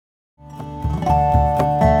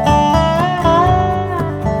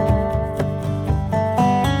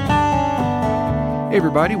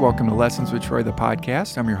everybody, welcome to Lessons with Troy, the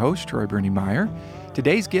podcast. I'm your host, Troy Bernie Meyer.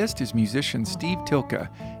 Today's guest is musician Steve Tilka.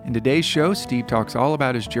 In today's show, Steve talks all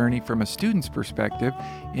about his journey from a student's perspective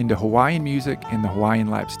into Hawaiian music and the Hawaiian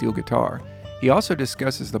lap steel guitar. He also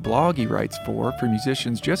discusses the blog he writes for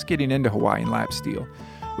musicians just getting into Hawaiian lap steel,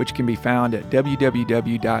 which can be found at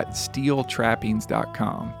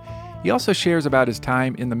www.steeltrappings.com. He also shares about his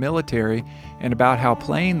time in the military and about how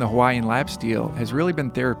playing the Hawaiian lap steel has really been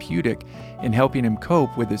therapeutic in helping him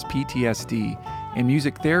cope with his PTSD and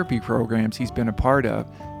music therapy programs he's been a part of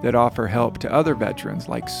that offer help to other veterans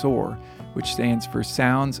like SOAR, which stands for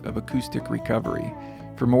Sounds of Acoustic Recovery.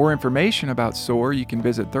 For more information about SOAR, you can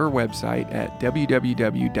visit their website at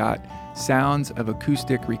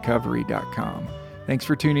www.soundsofacousticrecovery.com. Thanks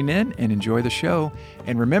for tuning in and enjoy the show.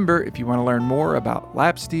 And remember, if you want to learn more about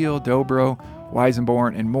lap steel, dobro,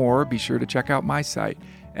 Weissenborn, and more, be sure to check out my site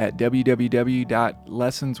at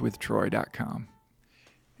www.lessonswithtroy.com.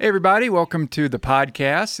 Hey everybody, welcome to the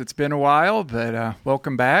podcast. It's been a while, but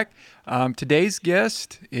welcome back. Today's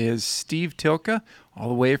guest is Steve Tilka, all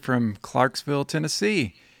the way from Clarksville,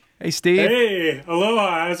 Tennessee. Hey Steve. Hey,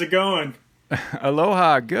 aloha, how's it going?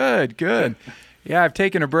 Aloha, good. Yeah, I've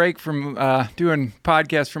taken a break from doing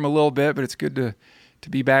podcasts from a little bit, but it's good to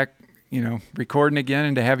be back, recording again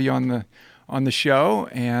and to have you on the show.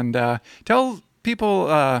 And tell people,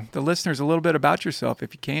 the listeners, a little bit about yourself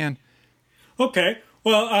if you can. Okay.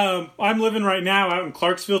 Well, I'm living right now out in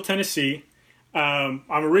Clarksville, Tennessee. I'm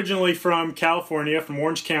originally from California, from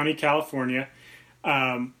Orange County, California.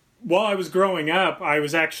 While I was growing up, I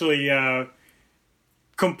was actually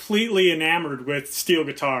completely enamored with steel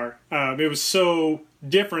guitar. It was so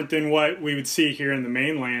different than what we would see here in the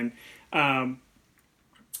mainland. And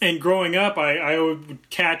growing up, I would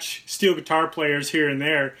catch steel guitar players here and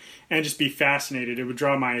there and just be fascinated. It would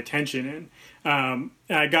draw my attention in.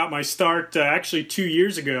 I got my start actually 2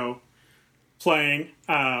 years ago playing,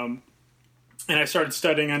 and I started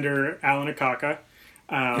studying under Alan Akaka.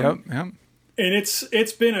 Yep. And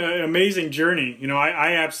it's been an amazing journey.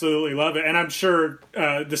 I absolutely love it. And I'm sure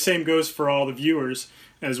the same goes for all the viewers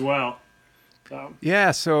as well.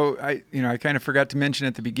 Yeah, so I kind of forgot to mention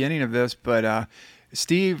at the beginning of this, but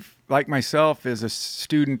Steve, like myself, is a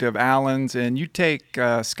student of Alan's, and you take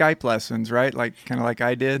Skype lessons, right? Kind of like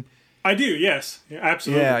I did? I do, yes. Yeah,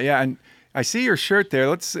 absolutely. Yeah, and I see your shirt there.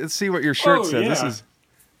 Let's see what your shirt says. Yeah. This is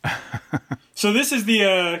So this is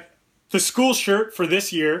the school shirt for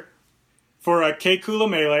this year for Keikula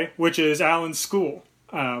Mele, which is Alan's school.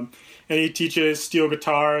 And he teaches steel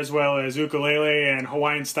guitar as well as ukulele and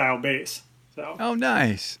Hawaiian-style bass. So. Oh,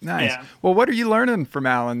 nice. Yeah. Well, what are you learning from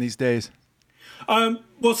Alan these days?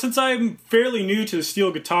 Well, since I'm fairly new to the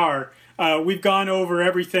steel guitar, we've gone over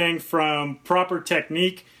everything from proper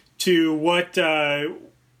technique to what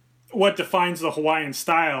defines the Hawaiian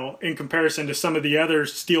style in comparison to some of the other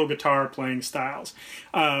steel guitar playing styles.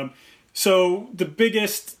 So the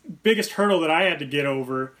biggest hurdle that I had to get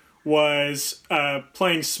over was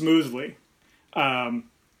playing smoothly. And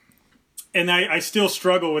I still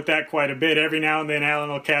struggle with that quite a bit. Every now and then Alan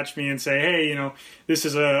will catch me and say, hey, this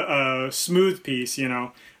is a smooth piece,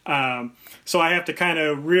 So I have to kind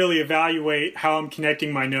of really evaluate how I'm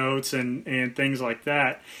connecting my notes and things like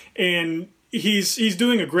that. And he's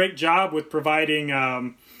doing a great job with providing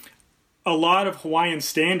a lot of Hawaiian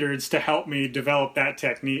standards to help me develop that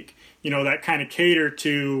technique. That kind of cater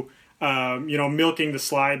to, milking the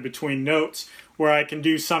slide between notes, where I can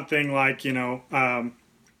do something like, even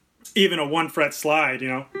a 1 fret slide,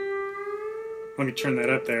 Let me turn that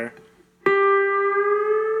up there.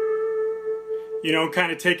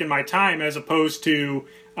 Kind of taking my time as opposed to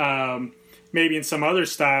maybe in some other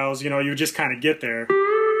styles, you just kind of get there,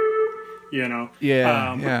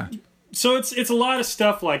 Yeah. So it's a lot of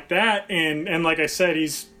stuff like that. And like I said,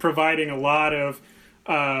 he's providing a lot of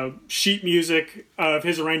sheet music of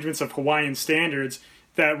his arrangements of Hawaiian standards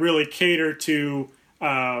that really cater to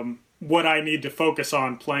what I need to focus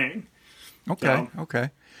on playing. Okay.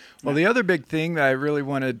 Well, the other big thing that I really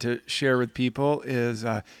wanted to share with people is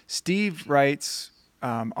Steve writes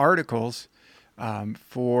articles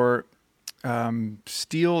for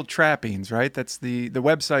Steel Trappings, right? That's the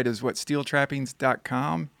website is what,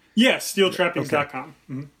 steeltrappings.com? Yes, steeltrappings.com. Okay.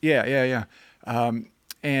 Mm-hmm. Yeah.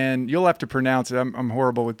 And you'll have to pronounce it. I'm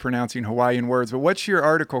horrible with pronouncing Hawaiian words, but what's your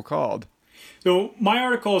article called? So my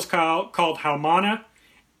article is called Haumana,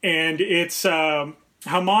 and it's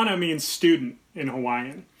Haumana means student in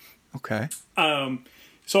Hawaiian. Okay.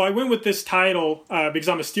 So I went with this title because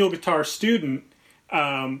I'm a steel guitar student,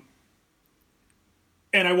 and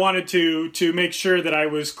I wanted to make sure that I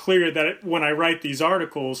was clear that when I write these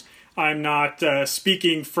articles, I'm not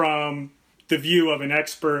speaking from the view of an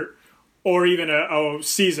expert or even a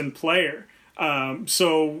seasoned player.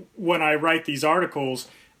 So when I write these articles,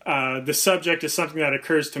 the subject is something that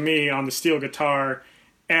occurs to me on the steel guitar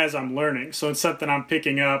as I'm learning. So it's something I'm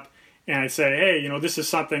picking up, and I say, hey, this is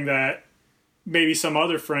something that maybe some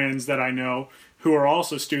other friends that I know who are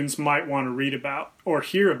also students might want to read about or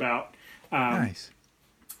hear about. Nice.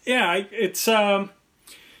 Yeah, it's a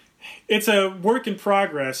work in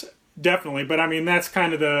progress, definitely. But I mean, that's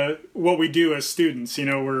kind of what we do as students.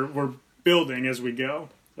 We're building as we go.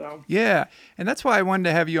 So. Yeah, and that's why I wanted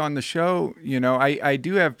to have you on the show. I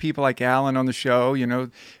do have people like Alan on the show,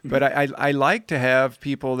 but I like to have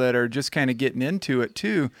people that are just kind of getting into it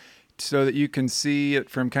too, so that you can see it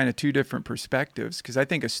from kind of two different perspectives. Because I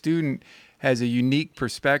think a student has a unique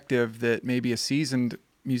perspective that maybe a seasoned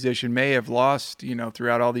musician may have lost,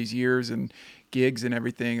 throughout all these years and gigs and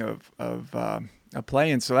everything of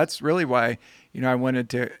playing. So that's really why, I wanted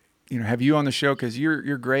to, have you on the show, because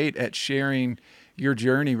you're great at sharing your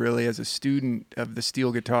journey really as a student of the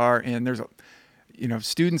steel guitar. And there's,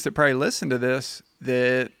 students that probably listen to this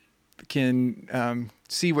that can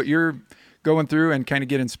see what you're going through and kind of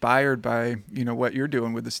get inspired by, what you're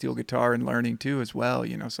doing with the steel guitar and learning too as well.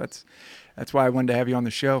 So that's why I wanted to have you on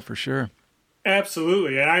the show for sure.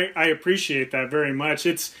 Absolutely. And I appreciate that very much.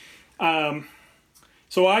 It's,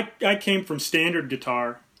 so I came from standard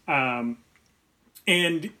guitar, and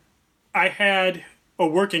I had a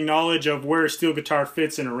working knowledge of where steel guitar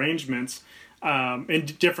fits in arrangements, in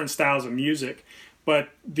different styles of music. But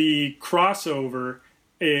the crossover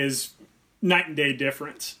is night and day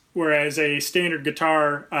difference. Whereas a standard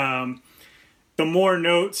guitar, the more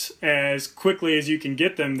notes as quickly as you can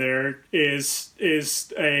get them there is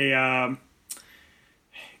a,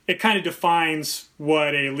 it kind of defines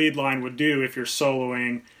what a lead line would do if you're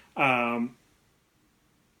soloing.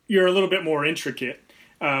 You're a little bit more intricate.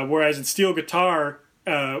 Whereas in steel guitar,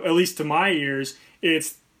 at least to my ears,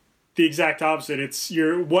 it's the exact opposite. It's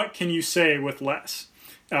what can you say with less?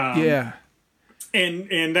 Yeah.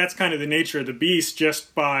 And that's kind of the nature of the beast,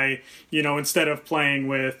 just by, instead of playing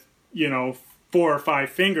with, 4 or 5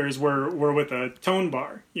 fingers, we're with a tone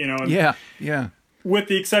bar, And Yeah. with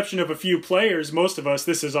the exception of a few players, most of us,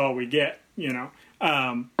 this is all we get,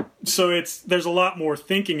 So there's a lot more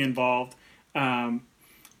thinking involved. And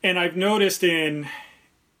I've noticed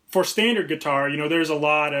for standard guitar, there's a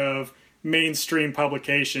lot of mainstream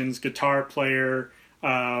publications, Guitar Player,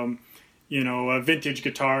 a vintage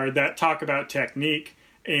guitar, that talk about technique.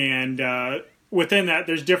 And within that,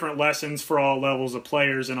 there's different lessons for all levels of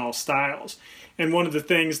players and all styles. And one of the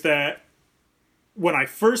things that, when I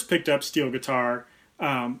first picked up steel guitar,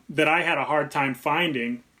 that I had a hard time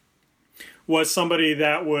finding was somebody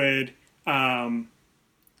that would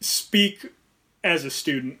speak as a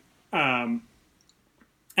student. And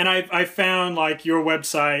I found, like, your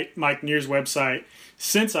website, Mike Neer's website,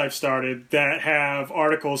 since I've started, that have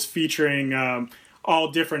articles featuring all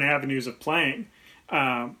different avenues of playing.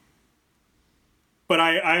 But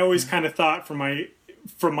I always kind of thought from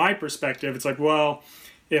my perspective, it's like, well,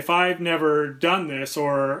 if I've never done this,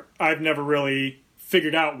 or I've never really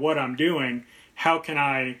figured out what I'm doing, how can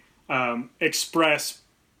I express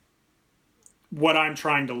what I'm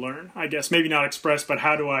trying to learn? I guess maybe not express, but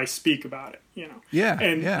how do I speak about it? Yeah.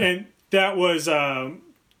 And that was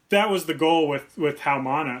the goal with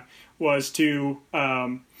Haumana, was to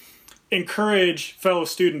encourage fellow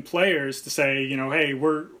student players to say, hey,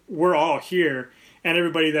 we're all here, and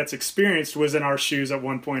everybody that's experienced was in our shoes at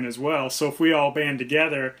one point as well. So if we all band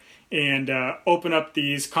together and open up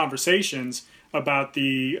these conversations about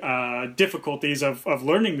the difficulties of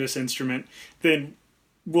learning this instrument, then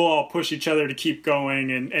we'll all push each other to keep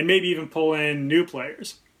going, and maybe even pull in new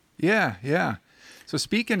players. Yeah. So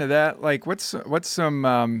speaking of that, like, what's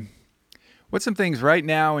some things right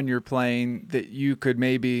now in your playing that you could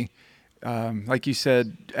maybe, like you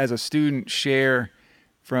said, as a student, share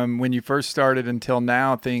from when you first started until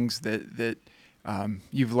now, things that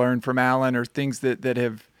you've learned from Alan, or things that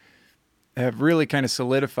have really kind of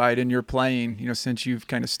solidified in your playing, since you've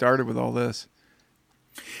kind of started with all this?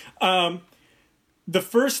 The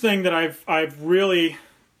first thing that I've really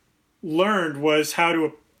learned was how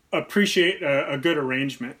to appreciate a good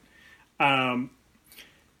arrangement. And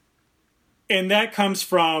that comes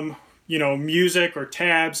from, music or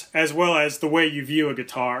tabs, as well as the way you view a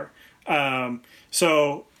guitar.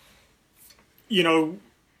 So,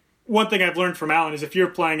 one thing I've learned from Alan is, if you're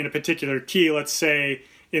playing in a particular key, let's say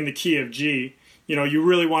in the key of G, you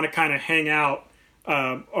really want to kind of hang out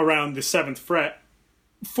around the 7th fret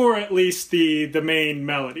for at least the main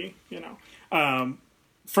melody.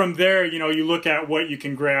 From there, you look at what you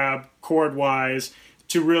can grab chord-wise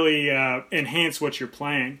to really enhance what you're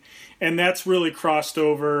playing. And that's really crossed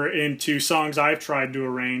over into songs I've tried to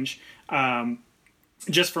arrange,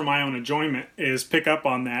 just for my own enjoyment, is pick up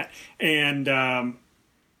on that. And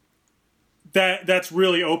that's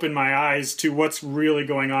really opened my eyes to what's really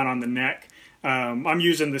going on the neck. I'm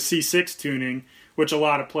using the C6 tuning, which a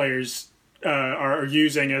lot of players are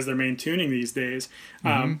using as their main tuning these days.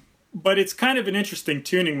 But it's kind of an interesting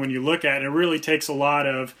tuning when you look at it. It really takes a lot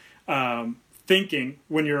of thinking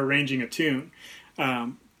when you're arranging a tune.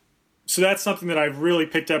 So that's something that I've really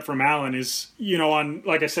picked up from Alan is, on,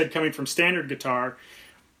 like I said, coming from standard guitar,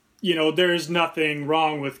 there's nothing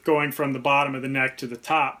wrong with going from the bottom of the neck to the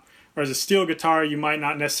top. Whereas a steel guitar, you might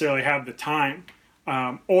not necessarily have the time,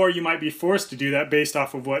 or you might be forced to do that based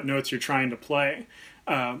off of what notes you're trying to play.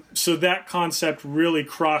 So that concept really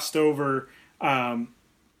crossed over,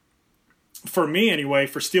 for me anyway,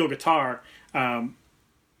 for steel guitar,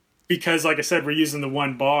 because, like I said, we're using the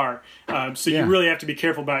one bar. So you really have to be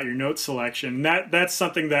careful about your note selection. That's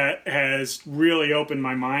something that has really opened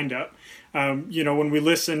my mind up. When we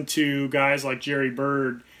listen to guys like Jerry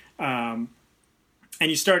Byrd, and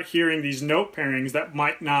you start hearing these note pairings that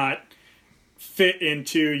might not fit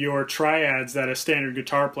into your triads that a standard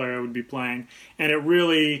guitar player would be playing. And it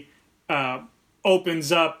really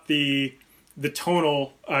opens up the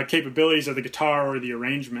tonal capabilities of the guitar or the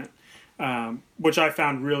arrangement. Which I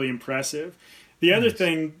found really impressive. The other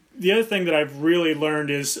thing that I've really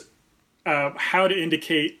learned is how to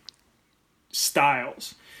indicate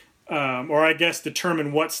styles, or I guess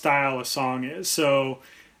determine what style a song is. So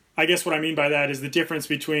I guess what I mean by that is the difference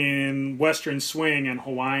between Western swing and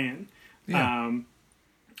Hawaiian.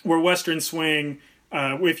 Where Western swing,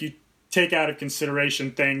 if you take out of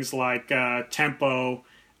consideration things like tempo,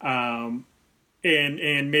 and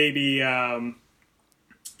maybe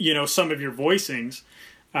some of your voicings,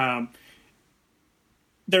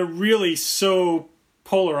 they're really so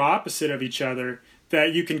polar opposite of each other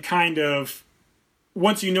that you can kind of,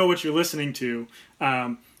 once you know what you're listening to,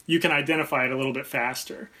 you can identify it a little bit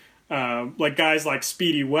faster. Like guys like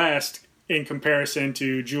Speedy West in comparison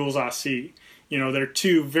to Jules Ossie. They're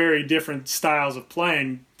two very different styles of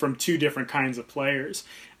playing from two different kinds of players.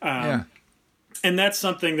 And that's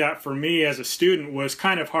something that for me as a student was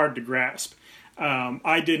kind of hard to grasp.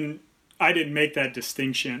 I didn't make that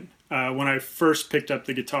distinction when I first picked up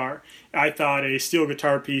the guitar. I thought a steel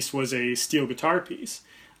guitar piece was a steel guitar piece.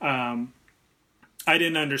 I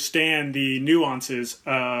didn't understand the nuances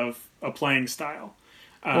of a playing style.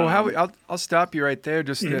 Well, I'll stop you right there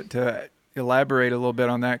just to elaborate a little bit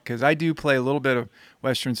on that, because I do play a little bit of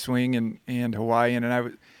Western swing and Hawaiian,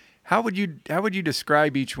 and how would you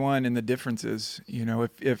describe each one and the differences?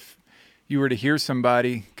 If you were to hear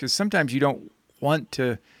somebody, because sometimes you don't want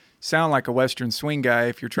to sound like a Western swing guy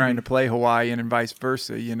if you're trying to play Hawaiian and vice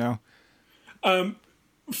versa,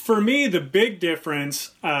 For me, the big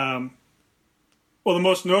difference, the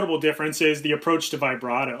most notable difference is the approach to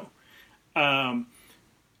vibrato.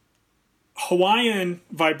 Hawaiian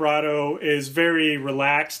vibrato is very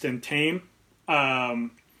relaxed and tame,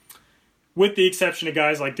 with the exception of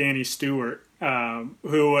guys like Danny Stewart,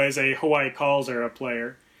 who was a Hawaii Calls era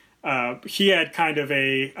player. He had kind of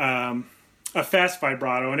a fast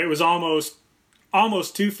vibrato, and it was almost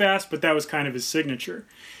too fast, but that was kind of his signature.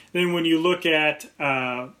 Then when you look at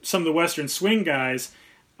some of the Western swing guys,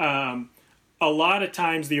 a lot of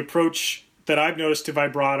times the approach that I've noticed to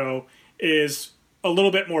vibrato is a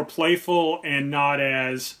little bit more playful and not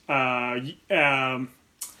as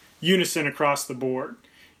unison across the board.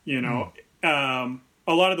 A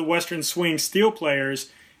lot of the Western swing steel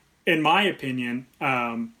players, in my opinion,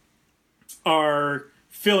 are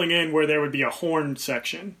filling in where there would be a horn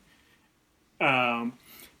section.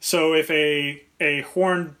 So if a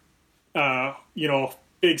horn,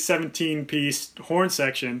 big 17-piece horn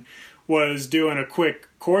section was doing a quick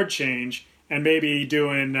chord change and maybe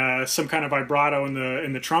doing some kind of vibrato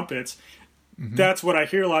in the trumpets, that's what I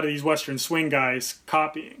hear a lot of these Western swing guys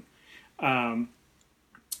copying. And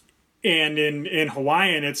in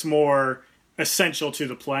Hawaiian, it's more essential to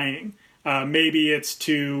the playing. Maybe it's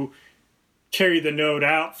to carry the note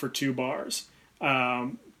out for 2 bars.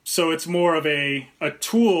 So it's more of a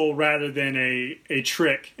tool rather than a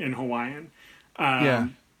trick in Hawaiian.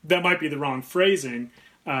 That might be the wrong phrasing,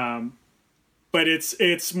 but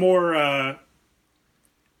it's more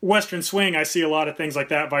Western swing. I see a lot of things like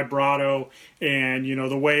that, vibrato, and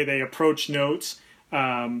the way they approach notes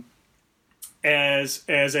as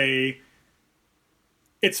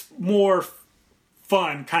it's more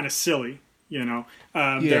fun, kind of silly, They're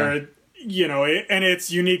and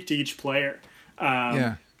it's unique to each player.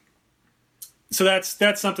 So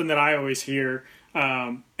that's something that I always hear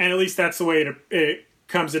And at least that's the way it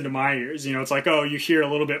comes into my ears. You know, it's like, oh, you hear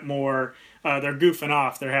a little bit more. They're goofing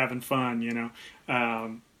off. They're having fun. You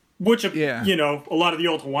know, which Yeah. you know, a lot of the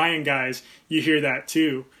old Hawaiian guys, you hear that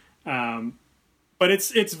too. But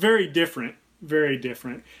it's very different. Very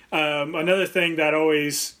different. Another thing that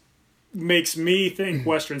always makes me think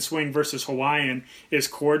Western swing versus Hawaiian is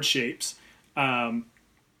chord shapes.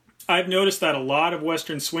 I've noticed that a lot of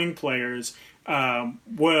Western swing players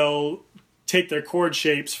will take their chord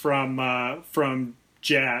shapes from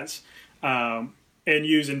jazz and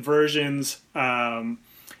use inversions,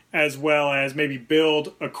 as well as maybe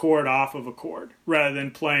build a chord off of a chord rather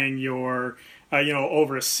than playing your you know,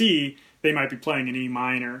 over a C. They might be playing an E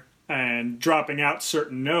minor and dropping out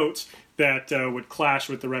certain notes that would clash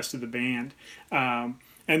with the rest of the band.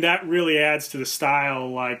 And that really adds to the style,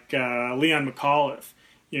 like Leon McAuliffe.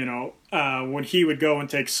 You know, when he would go and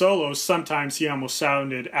take solos, sometimes he almost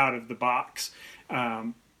sounded out of the box.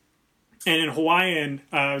 And in Hawaiian,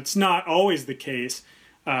 it's not always the case.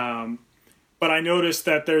 But I noticed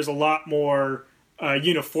that there's a lot more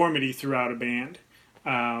uniformity throughout a band.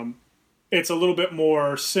 It's a little bit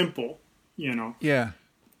more simple, you know. Yeah.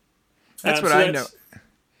 That's what I know.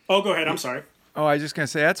 Oh, go ahead. I'm sorry. Oh, I was just going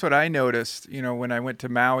to say, that's what I noticed, you know, when I went to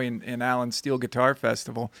Maui and Allen Steel Guitar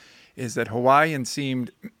Festival, is that Hawaiian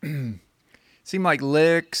seemed like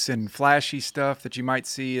licks and flashy stuff that you might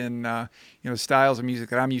see in, you know, styles of music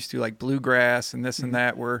that I'm used to, like bluegrass and this and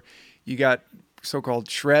that, where you got so-called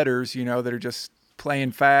shredders, you know, that are just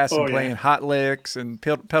playing fast and playing hot licks, and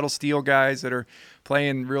pedal steel guys that are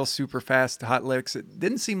playing real super fast hot licks. It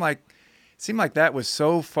didn't seem like that was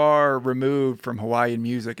so far removed from Hawaiian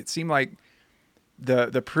music. It seemed like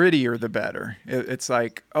the prettier the better. It's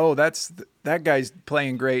like, oh, that guy's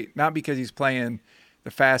playing great, not because he's playing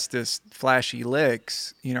the fastest flashy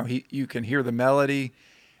licks. You know, you can hear the melody,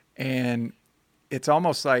 and it's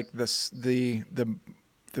almost like the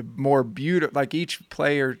more beautiful, like each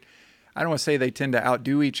player, I don't want to say they tend to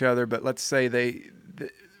outdo each other, but let's say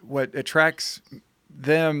what attracts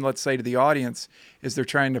them, let's say, to the audience, is they're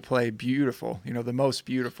trying to play beautiful, you know, the most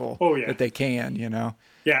beautiful that they can, you know.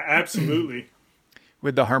 Yeah, absolutely.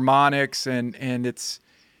 With the harmonics, and it's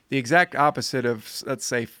the exact opposite of, let's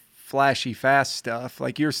say, flashy fast stuff.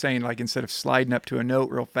 Like you're saying, like instead of sliding up to a note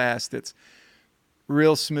real fast, it's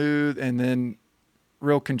real smooth and then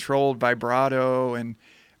real controlled vibrato and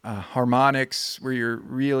harmonics, where you're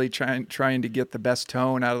really trying to get the best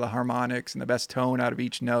tone out of the harmonics and the best tone out of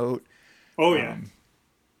each note. Oh yeah.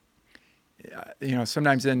 You know,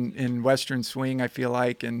 sometimes in Western swing, I feel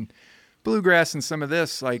like, and bluegrass and some of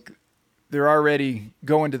this, like they're already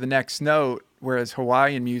going to the next note, whereas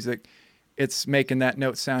Hawaiian music, it's making that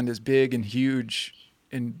note sound as big and huge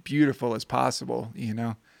and beautiful as possible, you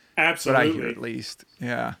know. Absolutely. What I hear, at least.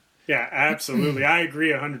 Yeah. Yeah, absolutely. I agree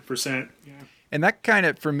 100%. Yeah. And that kind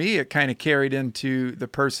of, for me, it kind of carried into the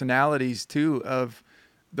personalities too of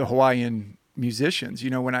the Hawaiian musicians. You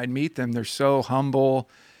know, when I'd meet them, they're so humble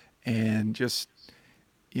and just,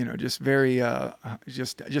 you know, just very,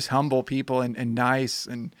 just humble people and nice.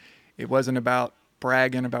 And it wasn't about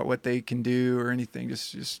bragging about what they can do or anything.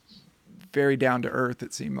 Just very down to earth,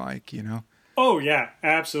 it seemed like, you know. Oh yeah,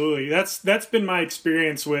 absolutely. That's been my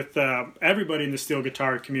experience with everybody in the steel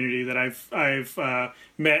guitar community that I've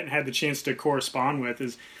met and had the chance to correspond with.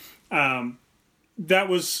 Is that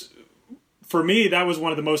was, for me, that was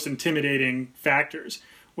one of the most intimidating factors.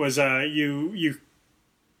 Was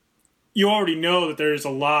you already know that there's a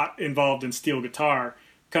lot involved in steel guitar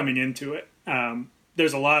coming into it.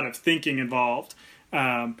 There's a lot of thinking involved,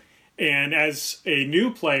 and as a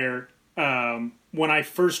new player. When I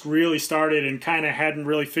first really started and kind of hadn't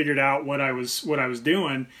really figured out what I was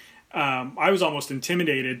doing, I was almost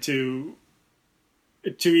intimidated to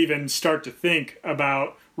even start to think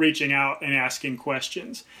about reaching out and asking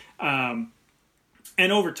questions. And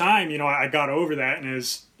over time, you know, I got over that, and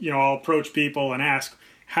as you know, I'll approach people and ask,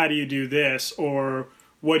 "How do you do this?" or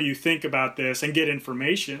 "What do you think about this?" and get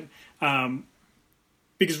information.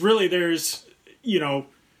 Because really, there's, you know,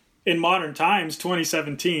 in modern times,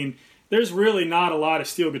 2017. There's really not a lot of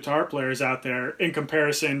steel guitar players out there in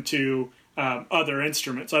comparison to other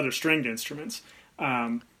instruments, other stringed instruments.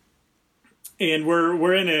 And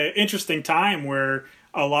we're in an interesting time where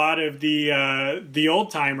a lot of the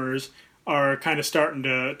old timers are kind of starting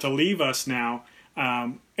to leave us now,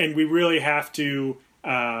 and we really have to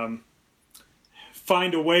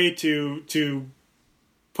find a way to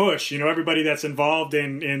push. You know, everybody that's involved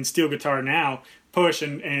in steel guitar now, push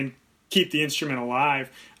and keep the instrument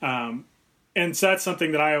alive. And so that's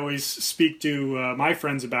something that I always speak to my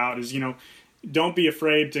friends about is, you know, don't be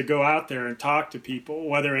afraid to go out there and talk to people,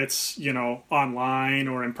 whether it's, online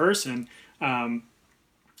or in person,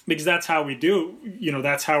 because that's how we do,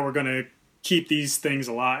 that's how we're going to keep these things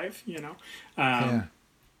alive, Yeah.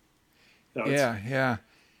 So Yeah.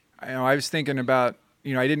 I was thinking about,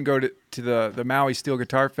 I didn't go to the Maui Steel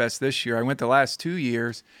Guitar Fest this year. I went the last 2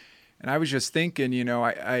 years, and I was just thinking,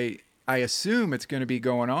 I assume it's going to be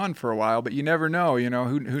going on for a while, but you never know,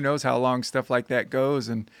 who knows how long stuff like that goes.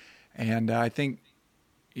 And I think,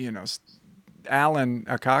 Alan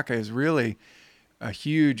Akaka is really a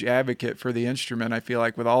huge advocate for the instrument. I feel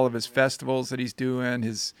like with all of his festivals that he's doing,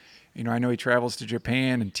 I know he travels to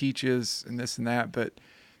Japan and teaches and this and that, but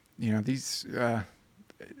these,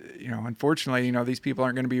 unfortunately, these people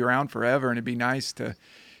aren't going to be around forever, and it'd be nice to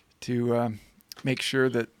make sure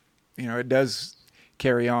that, it does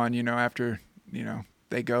carry on, after,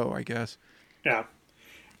 they go, I guess. Yeah.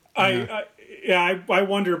 I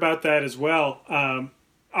wonder about that as well.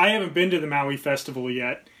 I haven't been to the Maui Festival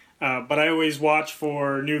yet, but I always watch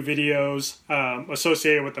for new videos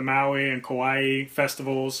associated with the Maui and Kauai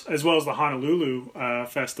festivals, as well as the Honolulu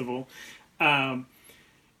Festival. And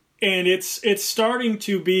it's starting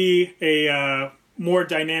to be a more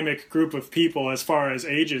dynamic group of people as far as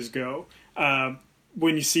ages go.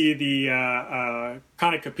 When you see the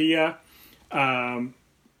Kanakapia,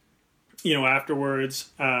 afterwards,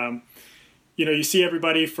 you see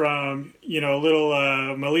everybody from,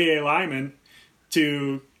 little Malie Lyman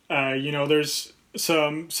to, there's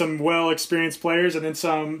some well-experienced players, and then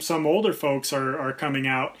some older folks are coming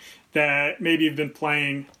out that maybe have been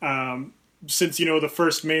playing since, the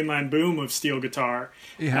first mainland boom of steel guitar.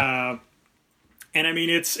 Yeah. And I mean,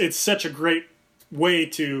 it's such a great way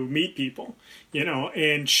to meet people,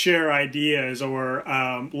 and share ideas or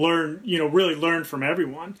learn, really learn from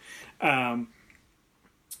everyone. And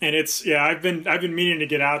I've been meaning to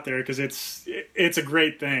get out there because it's a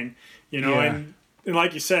great thing, and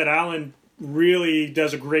like you said, Alan really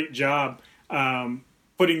does a great job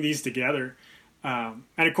putting these together. And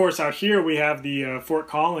of course, out here we have the Fort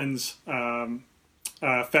Collins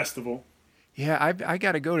festival. Yeah, I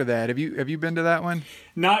got to go to that. Have you been to that one?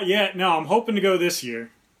 Not yet. No, I'm hoping to go this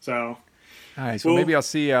year. So, nice. Well, maybe I'll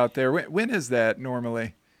see you out there. When is that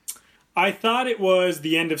normally? I thought it was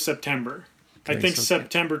the end of September. Okay, I think so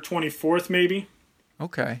September 24th, maybe.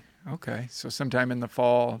 Okay. So sometime in the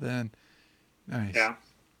fall then. Nice. Yeah.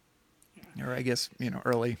 Or I guess,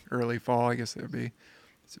 early fall, I guess that would be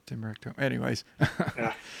September, October. Anyways.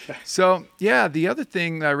 Yeah. So, yeah, the other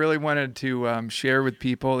thing I really wanted to share with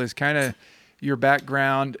people is kind of your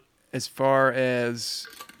background as far as,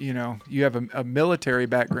 you have a military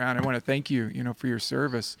background. I want to thank you, for your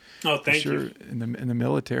service. Oh, thank you. In the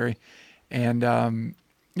military. And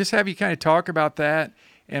just have you kind of talk about that,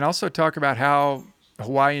 and also talk about how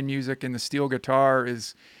Hawaiian music and the steel guitar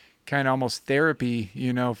is kind of almost therapy,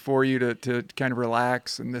 for you to kind of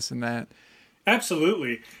relax and this and that.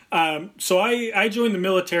 Absolutely. So I joined the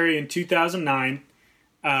military in 2009,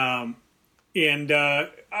 and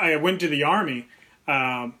I went to the Army,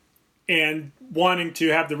 and wanting to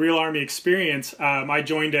have the real Army experience, I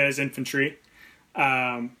joined as infantry,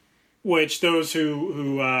 which those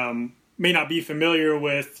who may not be familiar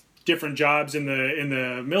with different jobs in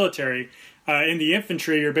the military, in the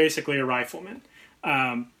infantry, you're basically a rifleman.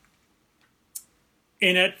 And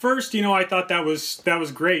at first, I thought that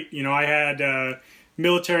was great. I had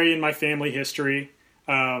military in my family history.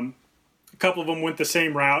 A couple of them went the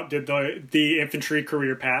same route, did the infantry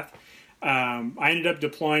career path. I ended up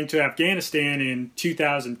deploying to Afghanistan in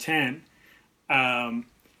 2010. And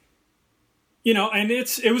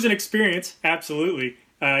it was an experience, absolutely.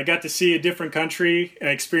 I got to see a different country,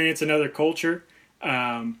 experience another culture.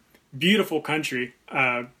 Beautiful country.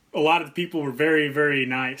 A lot of the people were very, very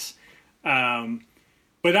nice.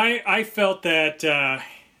 But I felt that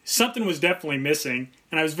something was definitely missing,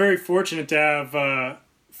 and I was very fortunate to have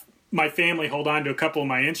my family hold on to a couple of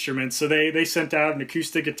my instruments. So they sent out an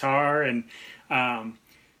acoustic guitar and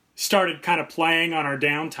started kind of playing on our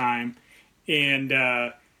downtime. And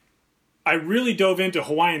I really dove into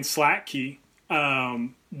Hawaiian slack key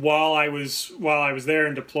while I was there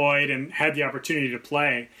and deployed and had the opportunity to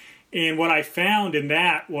play. And what I found in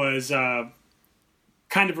that was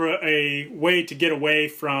kind of a way to get away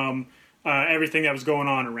from everything that was going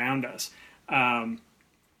on around us.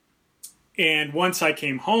 And once I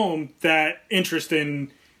came home, that interest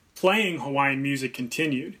in playing Hawaiian music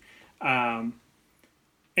continued. And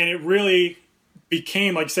it really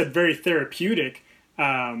became, like I said, very therapeutic,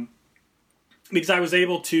 because I was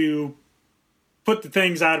able to put the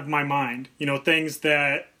things out of my mind, things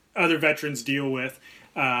that other veterans deal with,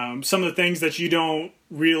 some of the things that you don't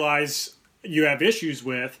realize you have issues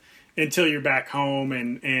with until you're back home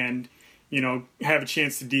and have a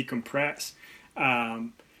chance to decompress.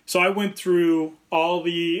 So I went through all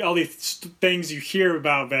the things you hear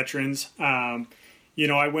about veterans. I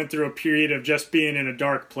went through a period of just being in a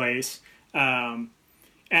dark place. And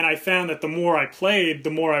I found that the more I played, the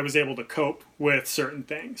more I was able to cope with certain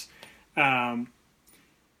things.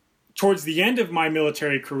 Towards the end of my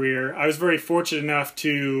military career, I was very fortunate enough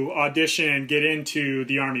to audition and get into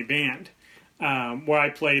the Army Band, where I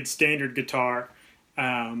played standard guitar.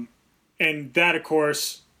 And that, of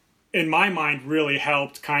course, in my mind, really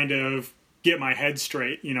helped kind of get my head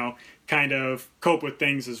straight, kind of cope with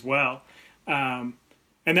things as well.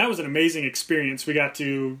 And that was an amazing experience. We got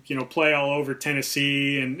to, play all over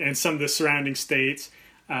Tennessee and some of the surrounding states.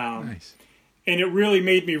 Nice. And it really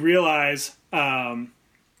made me realize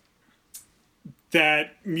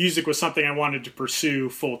that music was something I wanted to pursue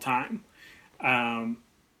full time.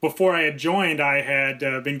 Before I had joined, I had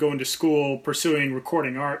been going to school pursuing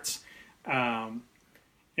recording arts.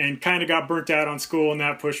 And kind of got burnt out on school, and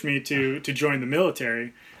that pushed me to join the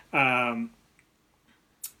military. But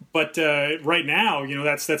right now,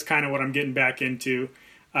 that's kind of what I'm getting back into.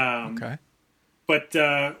 Okay. But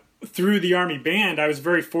through the Army Band, I was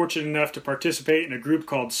very fortunate enough to participate in a group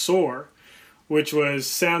called SOAR, which was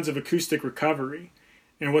Sounds of Acoustic Recovery.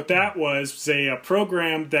 And what that was a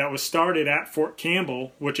program that was started at Fort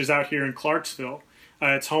Campbell, which is out here in Clarksville.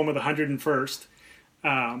 It's home of the 101st.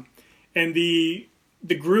 And the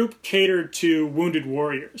group catered to wounded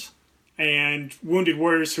warriors and wounded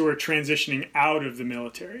warriors who are transitioning out of the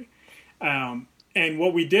military. And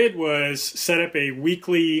what we did was set up a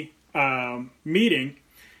weekly meeting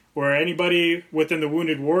where anybody within the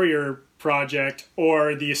Wounded Warrior Project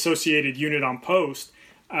or the associated unit on post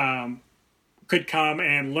could come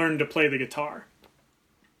and learn to play the guitar.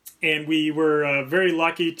 And we were very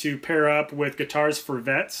lucky to pair up with Guitars for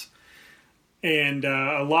Vets. And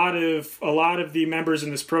a lot of the members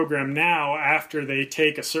in this program now, after they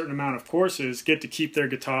take a certain amount of courses, get to keep their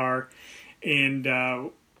guitar. And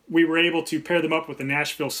we were able to pair them up with a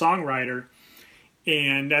Nashville songwriter.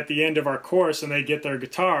 And at the end of our course, and they get their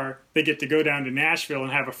guitar, they get to go down to Nashville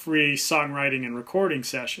and have a free songwriting and recording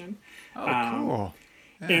session. Oh, cool.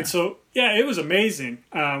 Yeah. And so, yeah, it was amazing.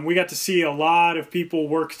 We got to see a lot of people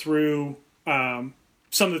work through some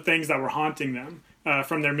of the things that were haunting them.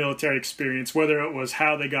 From their military experience, whether it was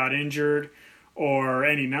how they got injured or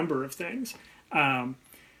any number of things. And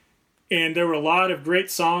there were a lot of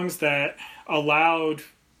great songs that allowed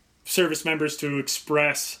service members to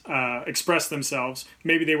express themselves.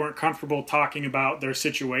 Maybe they weren't comfortable talking about their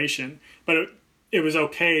situation, but it was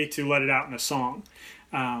okay to let it out in a song.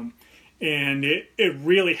 And it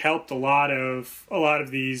really helped a lot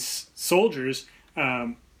of these soldiers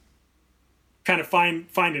kind of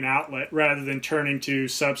find an outlet rather than turning to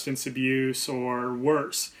substance abuse or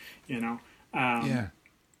worse, Yeah.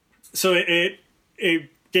 So it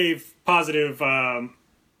gave a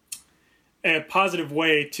positive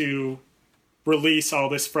way to release all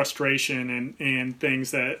this frustration and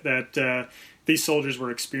things that these soldiers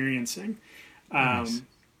were experiencing. Nice.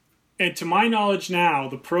 And to my knowledge now,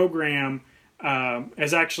 the program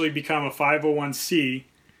has actually become a 501c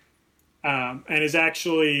and is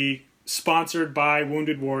actually sponsored by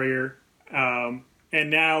Wounded Warrior, and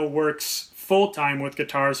now works full-time with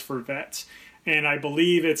Guitars for Vets. And I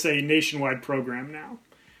believe it's a nationwide program now.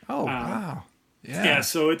 Oh, wow. Yeah. Yeah,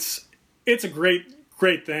 so it's a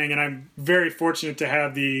great thing, and I'm very fortunate to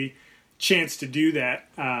have the chance to do that.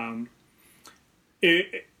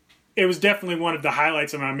 It was definitely one of the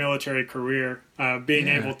highlights of my military career, being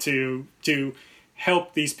able to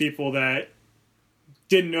help these people that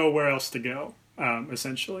didn't know where else to go.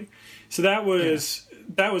 Essentially. So that was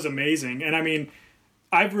amazing. And I mean,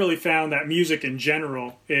 I've really found that music in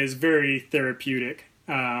general is very therapeutic.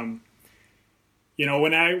 When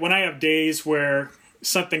I have days where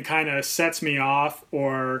something kind of sets me off,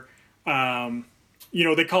 or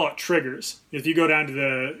they call it triggers. If you go down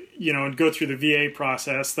to and go through the VA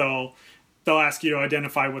process, they'll ask you to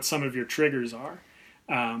identify what some of your triggers are.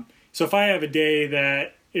 So if I have a day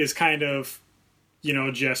that is kind of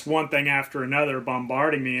just one thing after another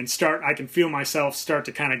bombarding me, and I can feel myself start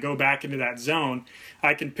to kind of go back into that zone.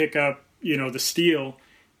 I can pick up, the steel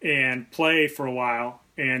and play for a while.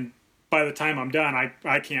 And by the time I'm done,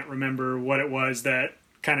 I can't remember what it was that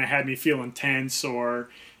kind of had me feeling tense or,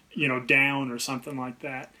 down or something like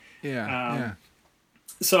that. Yeah.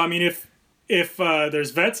 So, I mean, if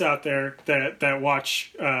there's vets out there that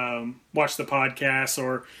watch the podcast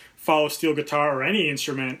or follow steel guitar or any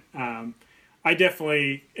instrument, I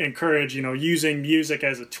definitely encourage, using music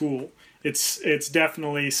as a tool. it's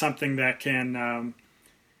definitely something that can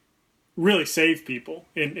really save people,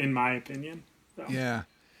 in my opinion. So. Yeah.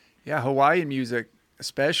 Yeah. Hawaiian music,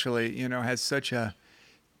 especially, has such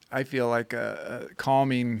I feel like a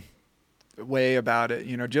calming way about it.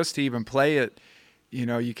 Just to even play it,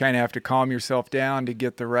 you kind of have to calm yourself down to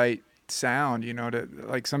get the right sound, to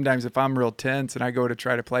like sometimes if I'm real tense and I go to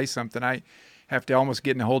try to play something, I have to almost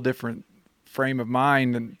get in a whole different frame of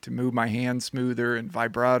mind and to move my hands smoother and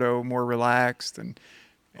vibrato, more relaxed and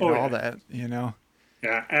all that, Yeah,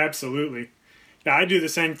 absolutely. Yeah, I do the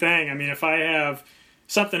same thing. I mean, if I have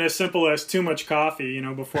something as simple as too much coffee,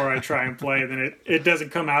 before I try and play, then it doesn't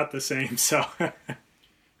come out the same. So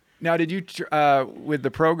now, did you, with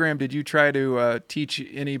the program, did you try to teach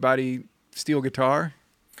anybody steel guitar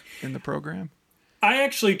in the program? I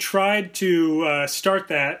actually tried to start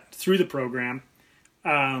that through the program,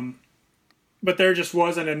 but there just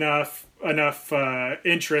wasn't enough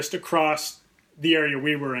interest across the area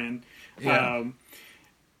we were in. Yeah.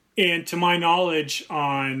 And to my knowledge,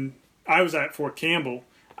 I was at Fort Campbell.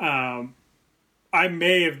 I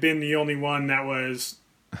may have been the only one that was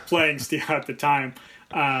playing steel at the time.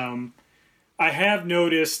 I have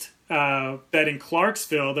noticed that in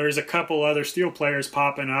Clarksville, there's a couple other steel players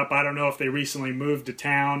popping up. I don't know if they recently moved to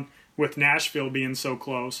town with Nashville being so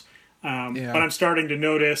close. But I'm starting to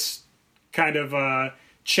notice kind of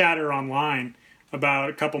chatter online about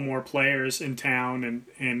a couple more players in town,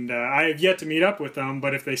 and I have yet to meet up with them,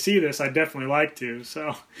 but if they see this, I'd definitely like to.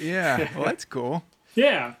 So yeah, well, that's cool.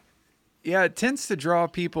 Yeah. Yeah, it tends to draw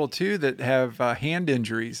people too that have hand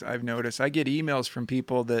injuries. I've noticed. I get emails from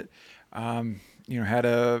people that had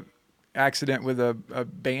a accident with a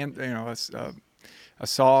band, a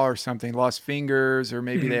saw or something, lost fingers, or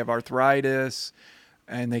maybe they have arthritis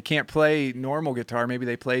and they can't play normal guitar. Maybe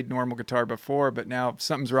they played normal guitar before, but now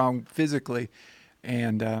something's wrong physically.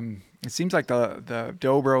 And it seems like the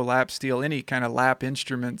dobro, lap steel, any kind of lap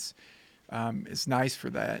instruments is nice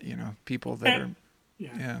for that, people that are,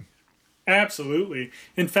 yeah. Absolutely.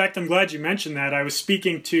 In fact, I'm glad you mentioned that. I was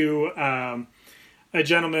speaking to a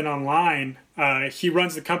gentleman online. He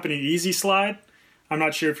runs the company Easy Slide. I'm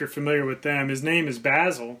not sure if you're familiar with them. His name is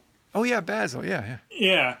Basil. Oh, yeah, Basil. Yeah.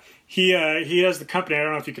 Yeah. He has the company. I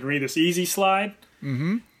don't know if you can read this. Easy Slide.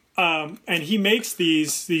 Mm-hmm. And he makes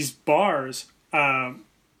these bars,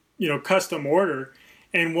 custom order.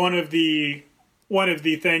 And one of the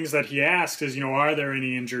things that he asks is, are there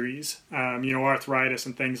any injuries, arthritis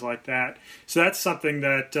and things like that. So that's something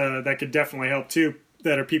that that could definitely help too.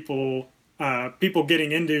 That are people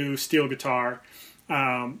getting into steel guitar,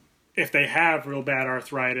 if they have real bad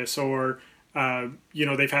arthritis or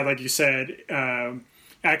they've had, like you said,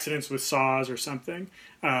 accidents with saws or something.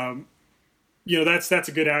 That's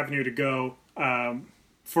a good avenue to go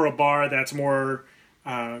for a bar that's more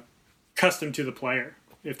custom to the player,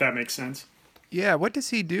 if that makes sense. Yeah, what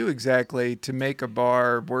does he do exactly to make a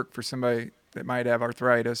bar work for somebody that might have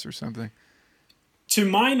arthritis or something? To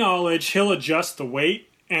my knowledge, he'll adjust the weight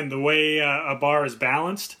and the way a bar is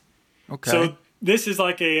balanced. Okay. So this is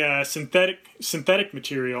like a synthetic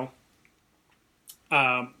material,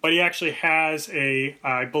 but he actually has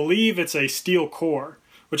I believe it's a steel core,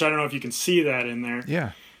 which I don't know if you can see that in there.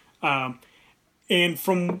 Yeah. And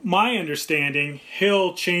from my understanding,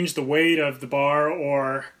 he'll change the weight of the bar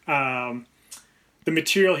or the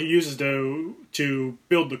material he uses to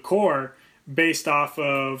build the core based off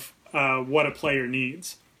of what a player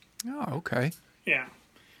needs. Oh, okay. Yeah.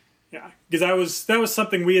 Because that was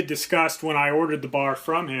something we had discussed when I ordered the bar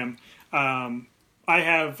from him. I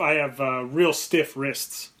have real stiff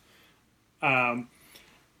wrists, and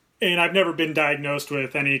I've never been diagnosed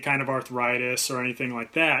with any kind of arthritis or anything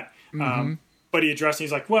like that. Mm-hmm. But he addressed,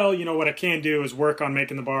 he's like, well, what I can do is work on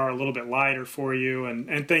making the bar a little bit lighter for you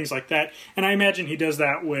and things like that. And I imagine he does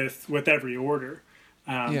that with every order.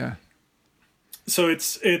 Yeah. So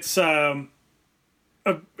it's a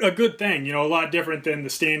good thing, a lot different than the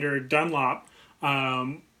standard Dunlop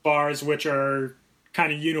bars, which are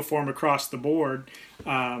kind of uniform across the board.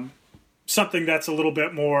 Something that's a little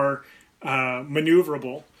bit more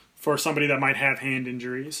maneuverable for somebody that might have hand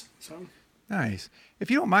injuries. So nice. If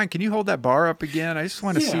you don't mind, can you hold that bar up again? I just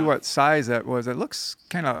want to see what size that was. It looks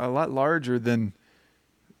kind of a lot larger than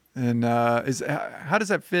how does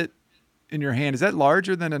that fit in your hand? Is that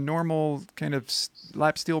larger than a normal kind of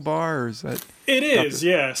lap steel bar, or is that? It is,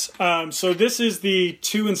 yes. So this is the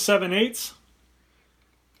 2 7/8,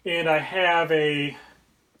 and I have I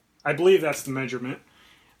believe that's the measurement.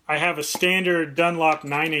 I have a standard Dunlop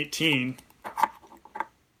 918,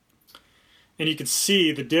 and you can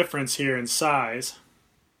see the difference here in size.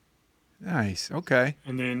 Nice. Okay.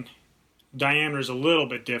 And then diameter is a little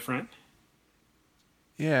bit different.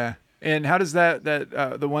 Yeah. And how does that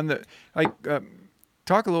the one that like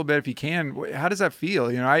talk a little bit if you can. How does that feel?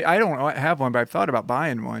 I don't have one, but I've thought about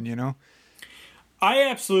buying one. I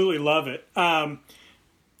absolutely love it.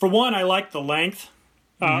 For one, I like the length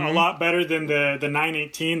a lot better than the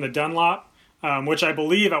 918, the Dunlop, which I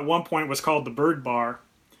believe at one point was called the Bird Bar.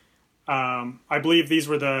 I believe these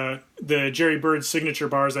were the Jerry Bird signature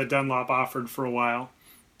bars that Dunlop offered for a while.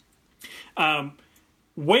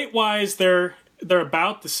 Weight wise, they're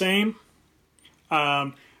about the same.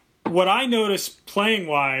 What I noticed playing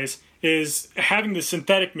wise is having the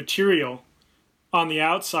synthetic material on the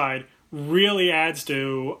outside really adds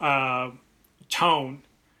to tone.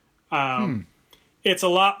 It's a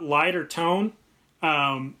lot lighter tone.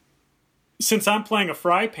 Since I'm playing a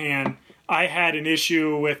fry pan, I had an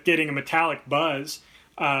issue with getting a metallic buzz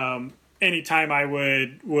anytime I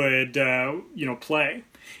would play.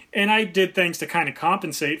 And I did things to kind of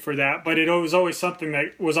compensate for that, but it was always something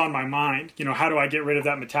that was on my mind. How do I get rid of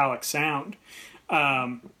that metallic sound?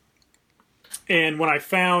 And when I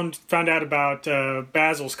found out about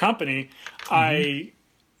Basil's company, I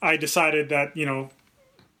decided that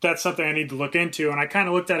that's something I need to look into. And I kind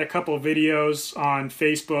of looked at a couple of videos on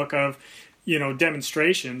Facebook of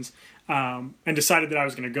demonstrations and decided that I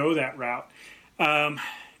was going to go that route.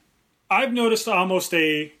 I've noticed almost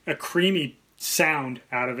a creamy sound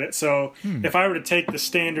out of it. So if I were to take the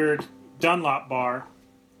standard Dunlop bar,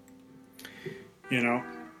 so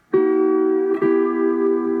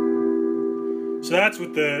that's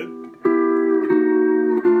with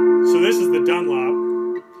so this is the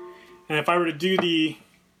Dunlop, and if I were to do the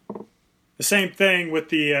same thing with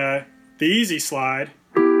the Easy Slide,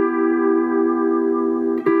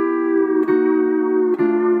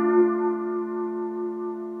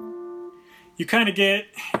 you kind of get,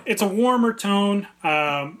 it's a warmer tone,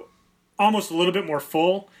 almost a little bit more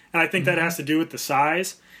full, and I think that has to do with the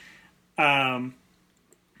size. But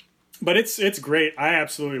it's great. I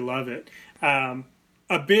absolutely love it. A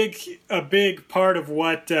big part of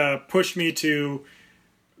what pushed me to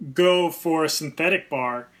go for a synthetic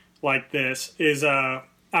bar like this is I'm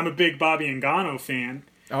a big Bobby Engano fan.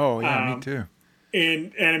 Oh yeah, me too.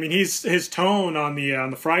 And I mean his tone on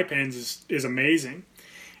the fry pans is amazing.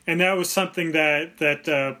 And that was something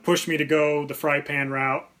that pushed me to go the fry pan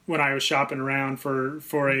route when I was shopping around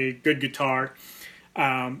for a good guitar.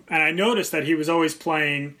 And I noticed that he was always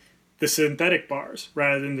playing the synthetic bars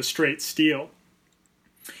rather than the straight steel.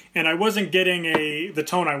 And I wasn't getting the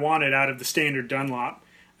tone I wanted out of the standard Dunlop.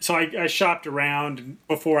 So I shopped around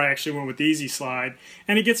before I actually went with the Easy Slide.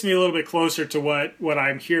 And it gets me a little bit closer to what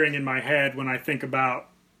I'm hearing in my head when I think about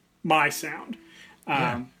my sound.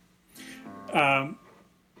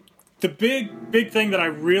 The big thing that I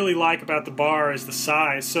really like about the bar is the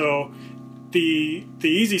size. So the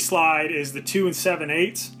Easy Slide is the 2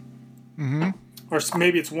 7/8, or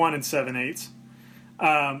maybe it's 1 7/8,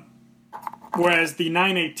 whereas the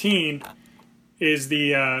 918 is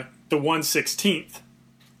the 1/16.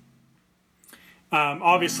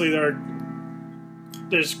 Obviously,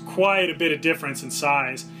 there's quite a bit of difference in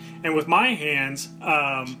size, and with my hands,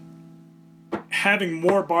 having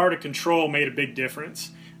more bar to control made a big difference.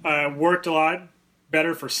 Worked a lot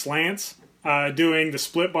better for slants, doing the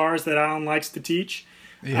split bars that Alan likes to teach.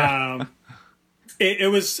 Yeah.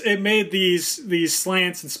 It made these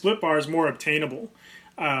slants and split bars more obtainable,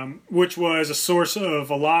 which was a source of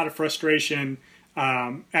a lot of frustration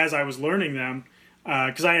as I was learning them,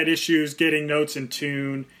 because I had issues getting notes in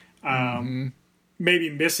tune, maybe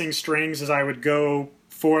missing strings as I would go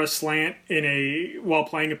for a slant while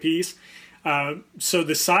playing a piece. So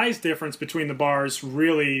the size difference between the bars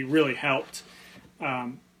really, really helped.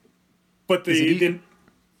 But go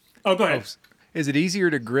ahead. Is it easier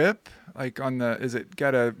to grip? Is it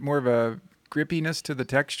got more of a grippiness to the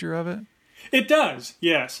texture of it? It does,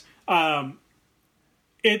 yes.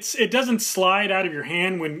 It doesn't slide out of your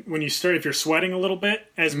hand when you start, if you're sweating a little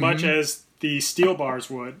bit, as much as the steel bars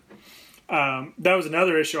would. That was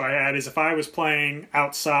another issue I had, is if I was playing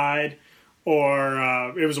outside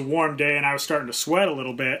or it was a warm day and I was starting to sweat a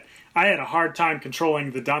little bit, I had a hard time controlling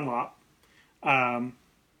the Dunlop. I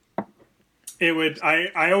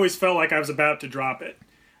always felt like I was about to drop it,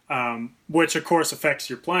 which of course affects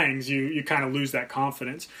your playings. You kind of lose that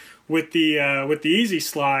confidence. With the Easy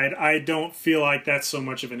Slide, I don't feel like that's so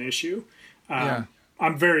much of an issue.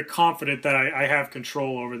 I'm very confident that I have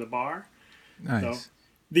control over the bar. Nice. So,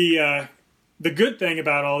 the good thing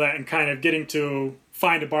about all that and kind of getting to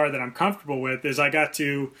find a bar that I'm comfortable with is I got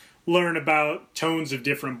to learn about tones of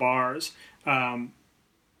different bars. Playing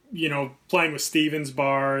with Stevens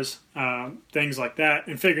bars, things like that,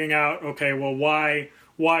 and figuring out, okay, well, why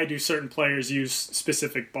why do certain players use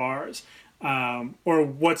specific bars, or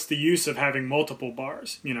what's the use of having multiple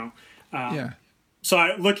bars, Yeah.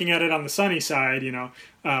 So looking at it on the sunny side,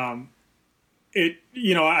 I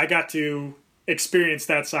got to experience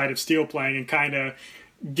that side of steel playing and kind of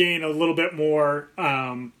gain a little bit more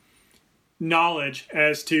knowledge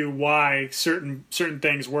as to why certain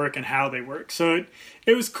things work and how they work. So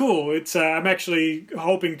it was cool. It's I'm actually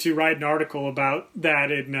hoping to write an article about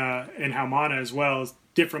that in Haumana, as well as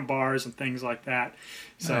different bars and things like that.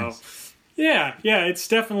 So Nice. yeah, it's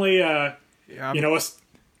definitely Yeah,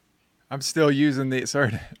 I'm still using the,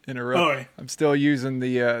 sorry to interrupt. Oh. I'm still using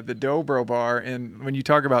the Dobro bar, and when you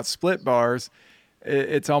talk about split bars,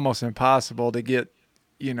 it's almost impossible to get,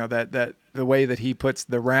 that the way that he puts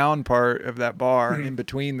the round part of that bar in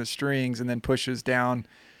between the strings and then pushes down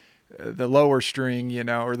the lower string,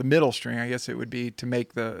 or the middle string, I guess it would be, to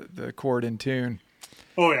make the chord in tune.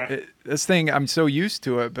 Oh yeah. This thing, I'm so used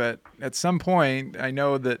to it, but at some point I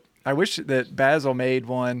know that I wish that Basil made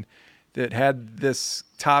one that had this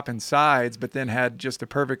top and sides, but then had just a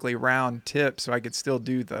perfectly round tip, so I could still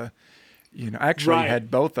do the, actually Right.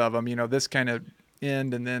 had both of them, this kind of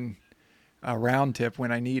end and then a round tip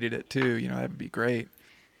when I needed it too. That would be great.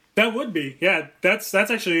 That would be, yeah. That's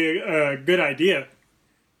actually a good idea,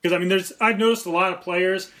 because I've noticed a lot of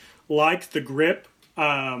players like the grip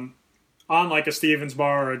on like a Stevens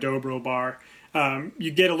bar or a Dobro bar.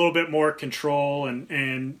 You get a little bit more control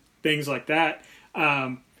and things like that.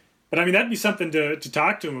 But that'd be something to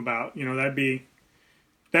talk to him about. That'd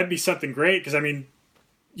be something great, because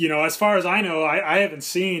as far as I know, I haven't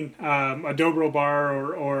seen a Dobro bar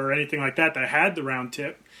or anything like that had the round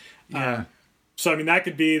tip. Yeah. So that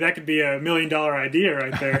could be a $1 million idea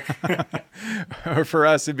right there. Or for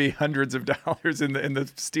us, it'd be hundreds of dollars in the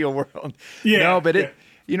steel world. Yeah. No, but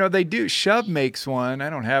yeah. they do. Shub makes one. I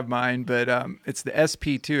don't have mine, but it's the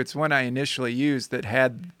SP2. It's one I initially used that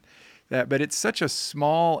had that, but it's such a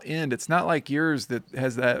small end. It's not like yours that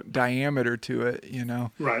has that diameter to it,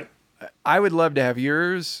 Right. I would love to have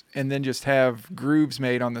yours and then just have grooves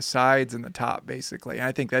made on the sides and the top, basically. And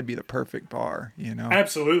I think that'd be the perfect bar,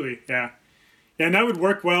 Absolutely, yeah. Yeah, and that would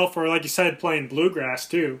work well for, like you said, playing bluegrass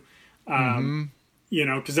too.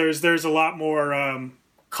 Because there's a lot more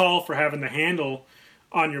call for having the handle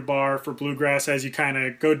on your bar for bluegrass as you kind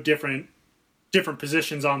of go different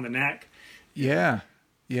positions on the neck. Yeah,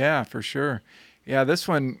 for sure. Yeah, this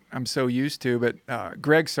one I'm so used to, but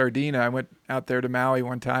Greg Sardina, I went out there to Maui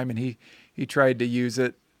one time and he tried to use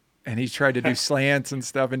it and he tried to do slants and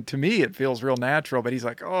stuff. And to me, it feels real natural, but he's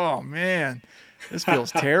like, oh man, this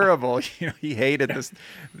feels terrible. He hated this.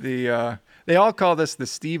 They all call this the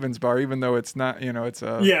Stevens bar, even though it's not, it's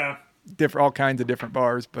a all kinds of different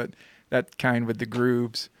bars, but that kind with the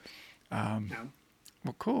grooves. Well,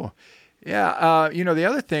 cool. Yeah. The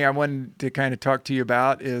other thing I wanted to kind of talk to you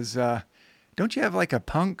about is, don't you have like a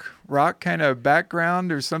punk rock kind of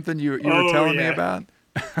background or something you were telling me about?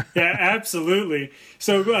 Yeah, absolutely.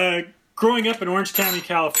 So growing up in Orange County,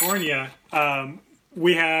 California,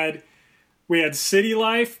 we had city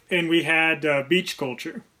life and we had beach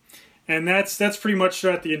culture, and that's pretty much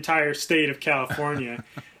throughout the entire state of California.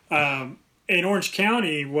 And Orange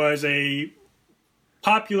County was a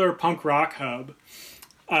popular punk rock hub.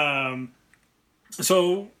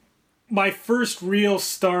 So my first real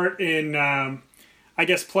start in,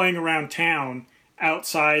 playing around town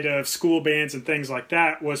outside of school bands and things like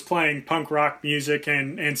that was playing punk rock music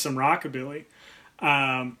and some rockabilly.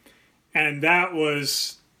 And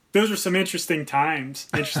those were some interesting times.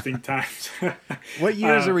 What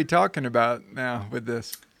years are we talking about now with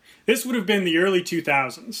this? This would have been the early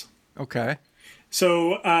 2000s. Okay.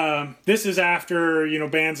 So this is after,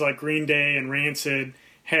 bands like Green Day and Rancid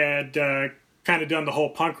had kind of done the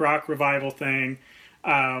whole punk rock revival thing.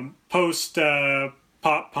 Post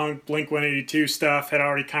pop punk Blink-182 stuff had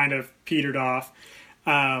already kind of petered off.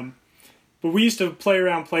 But we used to play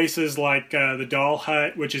around places like the Doll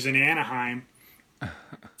Hut, which is in Anaheim.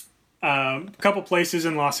 A couple places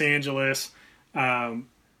in Los Angeles. Like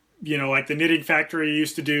the Knitting Factory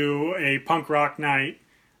used to do a punk rock night.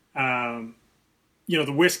 The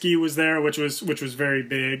Whiskey was there, which was very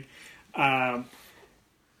big.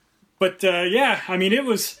 It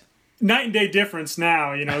was night and day difference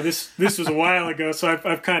now. This was a while ago, so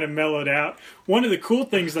I've kind of mellowed out. One of the cool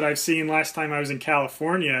things that I've seen last time I was in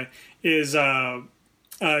California is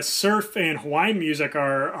surf and Hawaiian music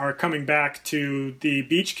are coming back to the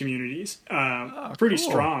beach communities pretty cool.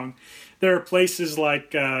 strong. There are places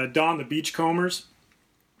like Dawn the Beachcombers,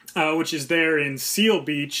 which is there in Seal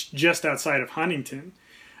Beach, just outside of Huntington.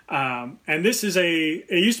 And this is it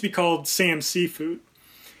used to be called Sam's Seafood.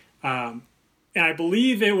 and I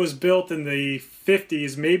believe it was built in the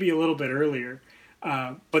 50s, maybe a little bit earlier.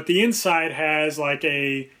 But the inside has like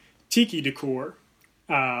a tiki decor.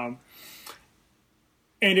 And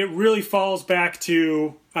it really falls back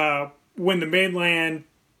to when the mainland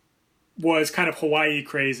was kind of Hawaii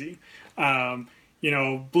crazy.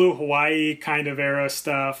 Blue Hawaii kind of era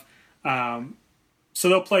stuff. So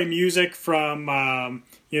they'll play music from,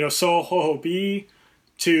 So Ho Ho Be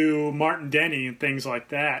to Martin Denny and things like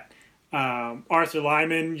that. Arthur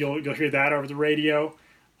Lyman, you'll hear that over the radio.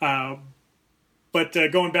 But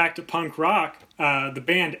going back to punk rock, the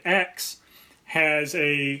band X has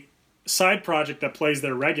a side project that plays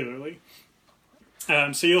there regularly.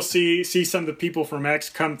 So you'll see some of the people from X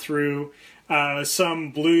come through.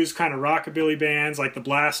 Some blues kind of rockabilly bands like the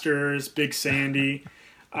Blasters, Big Sandy.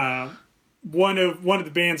 One of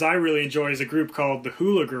the bands I really enjoy is a group called the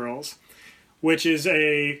Hula Girls, which is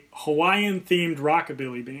a Hawaiian-themed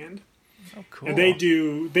rockabilly band. Oh, cool. And they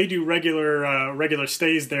do regular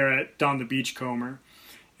stays there at Don the Beachcomber,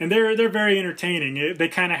 and they're very entertaining. They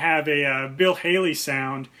kind of have a Bill Haley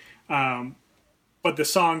sound, but the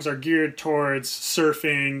songs are geared towards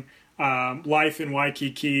surfing, life in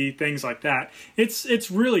Waikiki, things like that. It's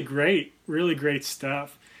really great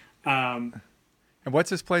stuff. And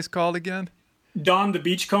what's this place called again? Don the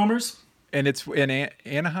Beachcombers. And it's in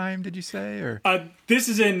Anaheim, did you say? Or this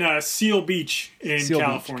is in Seal Beach in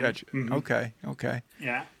California. Beach. Gotcha. Mm-hmm. Okay.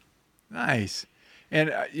 Yeah. Nice. And,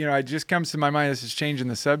 it just comes to my mind, this is changing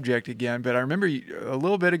the subject again, but I remember a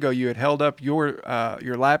little bit ago you had held up your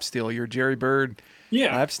lap steel, your Jerry Bird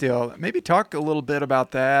lap steel. Maybe talk a little bit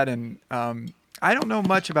about that. And I don't know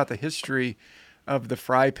much about the history of the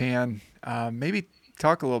fry pan. Maybe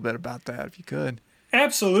talk a little bit about that if you could.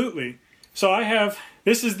 Absolutely. So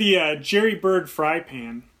this is the Jerry Bird fry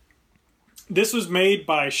pan. This was made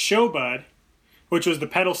by Showbud, which was the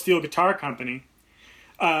pedal steel guitar company.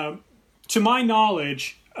 To my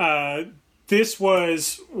knowledge, this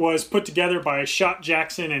was put together by Shot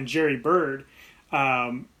Jackson and Jerry Bird.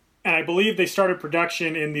 And I believe they started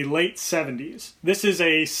production in the late 70s. This is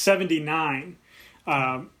a 79.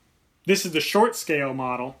 This is the short scale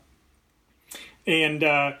model. And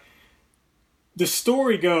the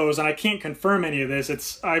story goes, and I can't confirm any of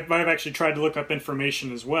this, I've actually tried to look up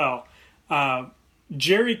information as well.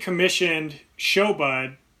 Jerry commissioned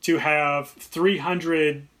Showbud to have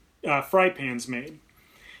 300 fry pans made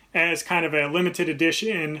as kind of a limited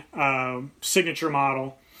edition signature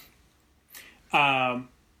model.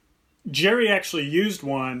 Jerry actually used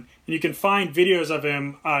one, and you can find videos of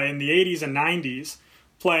him in the 80s and 90s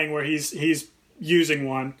playing where he's using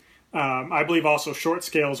one. I believe also short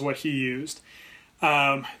scale is what he used.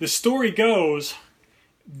 The story goes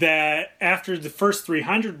that after the first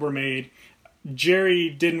 300 were made,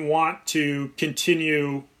 Jerry didn't want to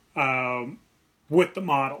continue with the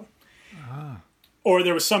model. Or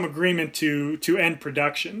there was some agreement to end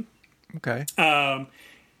production. Okay.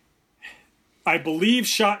 I believe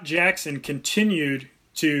Shot Jackson continued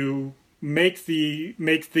to make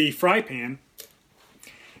the fry pan.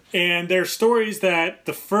 And there are stories that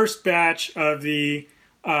the first batch of the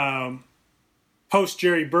post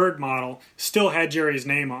Jerry Bird model still had Jerry's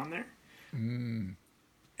name on there. Mm.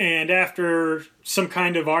 And after some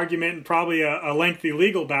kind of argument and probably a lengthy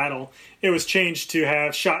legal battle, it was changed to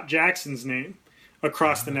have Shot Jackson's name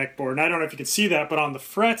across the neck board. And I don't know if you can see that, but on the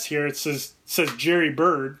frets here it says Jerry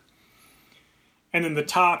Bird. And then the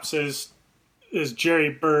top is Jerry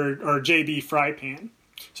Bird or JB Fry Pan.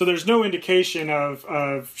 So there's no indication of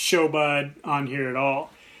Showbud on here at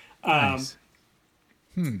all. Nice.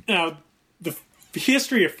 Now, the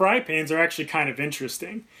history of fry pans are actually kind of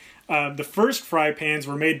interesting. The first fry pans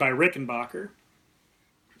were made by Rickenbacker.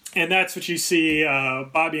 And that's what you see.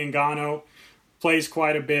 Bobby Engano plays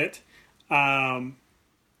quite a bit. Jerry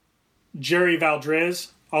Valdrez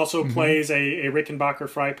also plays a Rickenbacker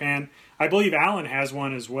fry pan. I believe Alan has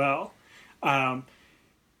one as well.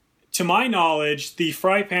 To my knowledge, the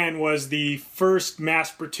fry pan was the first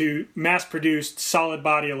mass-produced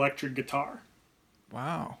solid-body electric guitar.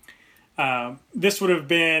 Wow. This would have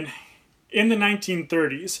been in the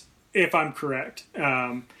 1930s, if I'm correct.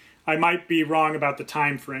 I might be wrong about the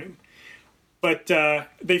time frame. But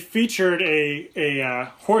they featured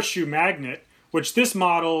a horseshoe magnet, which this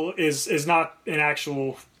model is not an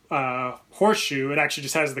actual horseshoe. It actually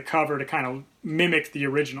just has the cover to kind of mimic the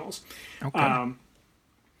originals. Okay.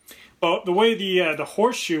 But the way the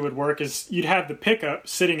horseshoe would work is you'd have the pickup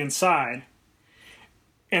sitting inside,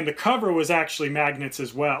 and the cover was actually magnets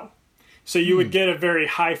as well. So you would get a very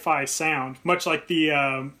hi-fi sound, much like the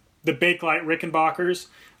Bakelite Rickenbackers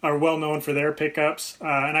are well known for their pickups,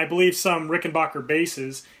 and I believe some Rickenbacker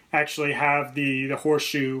basses actually have the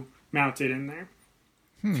horseshoe mounted in there.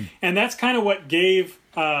 And that's kind of what gave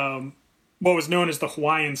what was known as the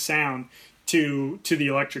Hawaiian sound to the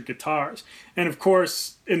electric guitars. And of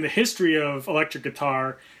course, in the history of electric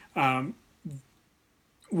guitar,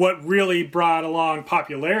 what really brought along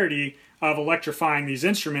popularity of electrifying these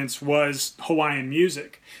instruments was Hawaiian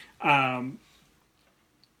music. I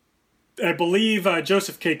believe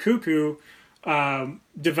Joseph K. Kuku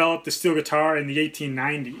developed the steel guitar in the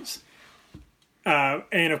 1890s.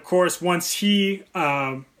 And of course, once he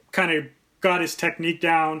kind of got his technique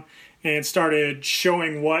down and started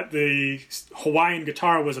showing what the Hawaiian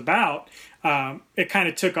guitar was about, it kind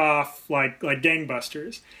of took off like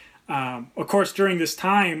gangbusters. Of course, during this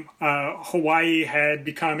time, Hawaii had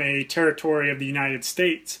become a territory of the United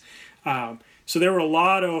States. So there were a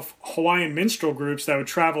lot of Hawaiian minstrel groups that would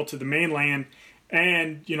travel to the mainland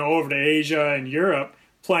and, over to Asia and Europe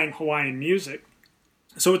playing Hawaiian music.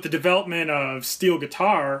 So with the development of steel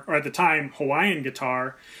guitar, or at the time Hawaiian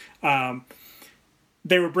guitar,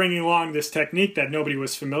 they were bringing along this technique that nobody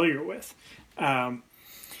was familiar with.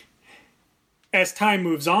 As time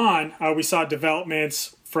moves on, we saw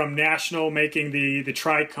developments from National making the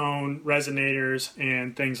tricone resonators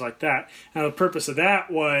and things like that. Now the purpose of that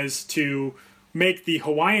was to make the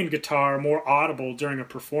Hawaiian guitar more audible during a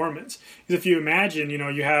performance. Because if you imagine,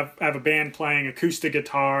 you have a band playing acoustic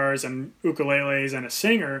guitars and ukuleles and a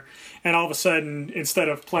singer, and all of a sudden, instead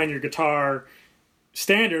of playing your guitar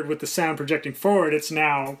standard with the sound projecting forward, it's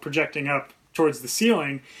now projecting up towards the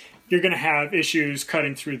ceiling, you're going to have issues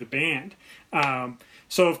cutting through the band.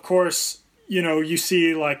 So of course, you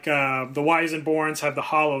see like the Weissenborns have the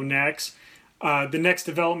hollow necks. The next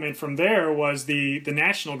development from there was the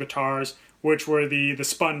National guitars, which were the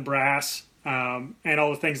spun brass and all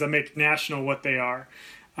the things that make National what they are.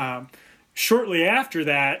 Shortly after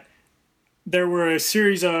that, there were a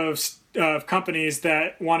series of companies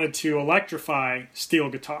that wanted to electrify steel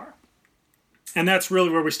guitar. And that's really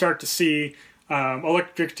where we start to see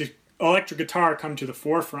electric guitar come to the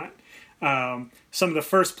forefront. Some of the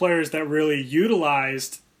first players that really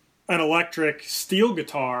utilized an electric steel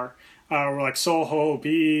guitar were like Sol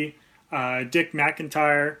Ho'opi'i, Dick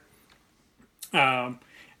McIntyre.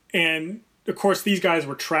 And of course, these guys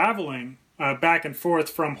were traveling back and forth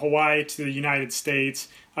from Hawaii to the United States,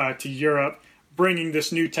 to Europe, bringing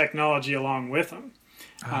this new technology along with them.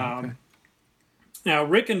 Okay. Now,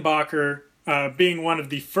 Rickenbacker, being one of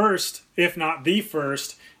the first, if not the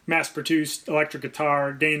first, mass-produced electric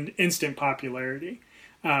guitar, gained instant popularity.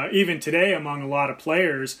 Even today, among a lot of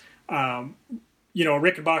players, a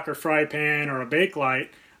Rickenbacker fry pan or a Bakelite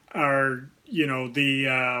are,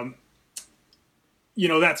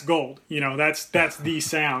 that's gold. That's the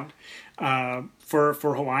sound for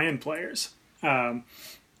Hawaiian players.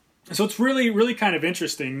 So it's really, really kind of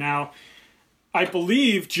interesting. Now, I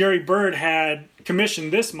believe Jerry Byrd had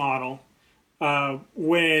commissioned this model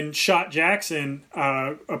when Shot Jackson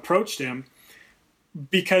approached him,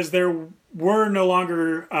 because there were no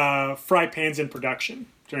longer fry pans in production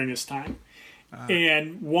during this time.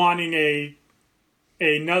 And wanting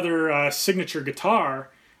another signature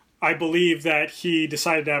guitar, I believe that he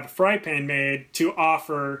decided to have a fry pan made to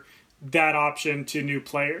offer that option to new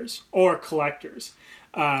players or collectors.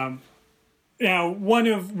 Now, one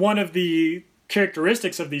of the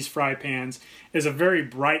characteristics of these fry pans is a very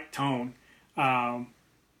bright tone,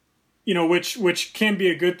 which can be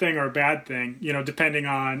a good thing or a bad thing, depending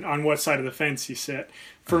on what side of the fence you sit.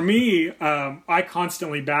 For me, I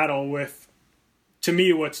constantly battle with, to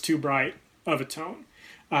me, what's too bright of a tone.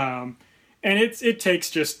 And it takes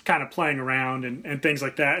just kind of playing around and things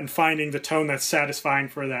like that and finding the tone that's satisfying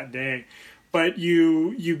for that day. But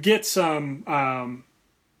you get some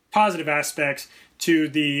positive aspects to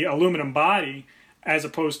the aluminum body as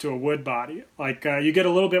opposed to a wood body. Like you get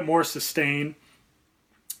a little bit more sustain,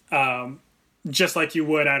 just like you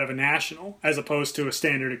would out of a National, as opposed to a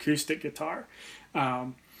standard acoustic guitar.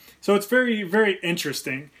 So it's very, very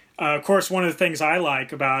interesting. Of course, one of the things I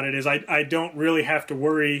like about it is I don't really have to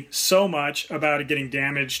worry so much about it getting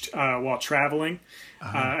damaged while traveling,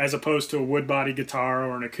 as opposed to a wood body guitar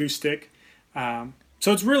or an acoustic. So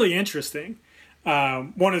it's really interesting.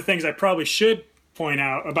 One of the things I probably should point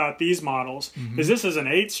out about these models is this is an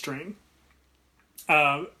 8-string.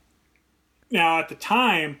 Now, at the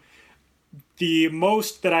time, the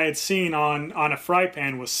most that I had seen on a fry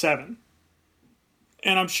pan was 7.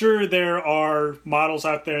 And I'm sure there are models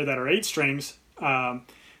out there that are 8 strings,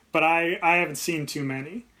 but I haven't seen too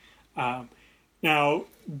many. Now,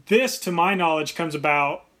 this, to my knowledge, comes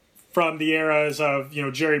about from the eras of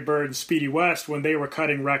Jerry Byrd and Speedy West when they were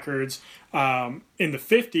cutting records in the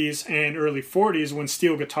 50s and early 40s when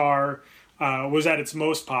steel guitar was at its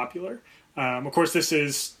most popular. Of course, this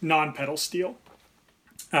is non-pedal steel.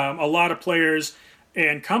 A lot of players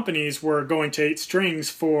and companies were going to 8 strings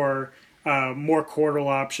for more chordal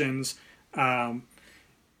options,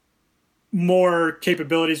 more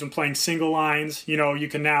capabilities when playing single lines. You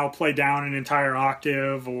can now play down an entire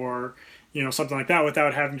octave or something like that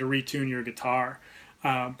without having to retune your guitar.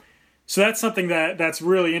 So that's something that's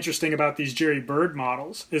really interesting about these Jerry Byrd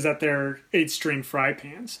models, is that they're 8-string fry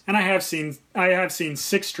pans. And I have seen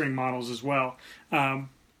 6-string models as well.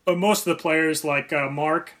 But most of the players, like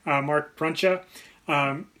Mark Pruncha,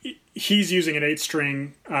 he's using an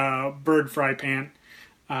 8-string Byrd fry pan.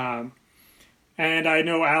 And I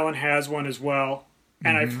know Alan has one as well.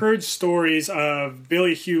 And I've heard stories of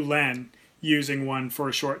Billy Hugh Len using one for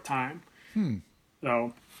a short time.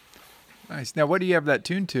 So nice. Now, what do you have that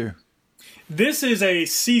tuned to? This is a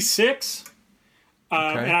C6,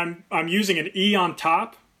 and I'm using an E on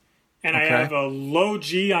top, and I have a low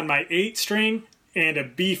G on my 8-string and a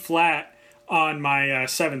B flat on my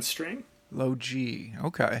 7-string. Low G.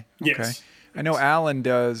 Okay. Yes. I know Alan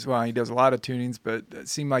does. Well, he does a lot of tunings, but it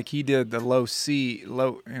seemed like he did the low C,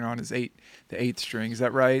 on his the 8th string. Is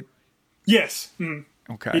that right? Yes.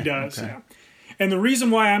 Okay. He does. Okay. Yeah. And the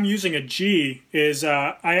reason why I'm using a G is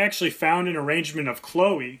I actually found an arrangement of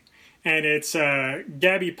Chloe, and it's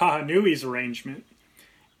Gabby Pahanui's arrangement.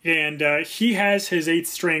 And he has his 8th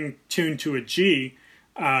string tuned to a G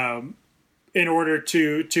in order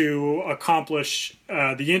to accomplish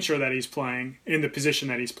the intro that he's playing in the position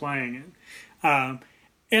that he's playing in.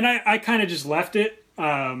 And I kind of just left it.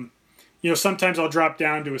 Sometimes I'll drop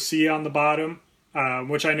down to a C on the bottom,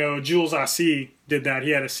 which I know Jules Assis did that. He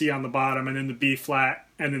had a C on the bottom and then the B flat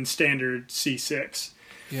and then standard C6.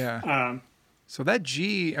 Yeah. So that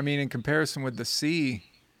G, in comparison with the C,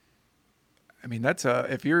 that's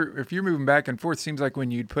if you're moving back and forth, seems like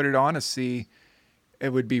when you'd put it on a C,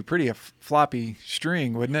 it would be pretty a floppy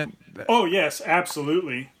string, wouldn't it? Oh yes,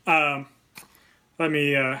 absolutely. Let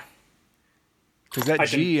me. Because that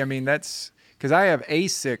G, that's because I have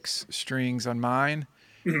A6 strings on mine,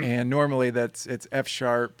 and normally it's F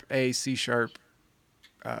sharp, A, C sharp,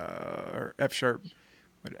 or F sharp,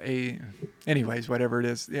 whatever it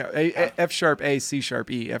is. Yeah, F sharp, A, C sharp,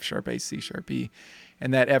 E, F sharp, A, C sharp, E,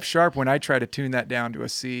 and that F sharp. When I try to tune that down to a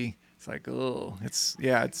C, it's like,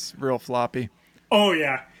 it's real floppy. Oh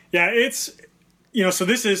yeah, it's so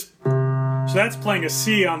that's playing a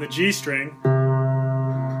C on the G string.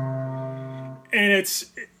 And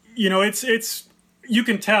it's you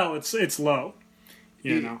can tell it's low,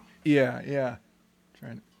 Yeah. Yeah.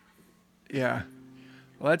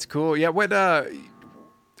 Well, that's cool. Yeah. Where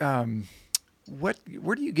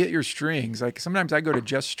do you get your strings? Like sometimes I go to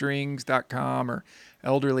juststrings.com or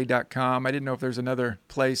elderly.com. I didn't know if there's another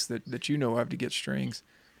place that you know of to get strings.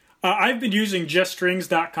 I've been using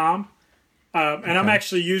juststrings.com, and I'm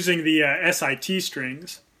actually using the SIT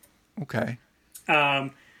strings. Okay.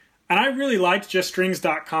 And I really liked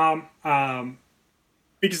juststrings.com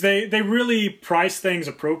because they really price things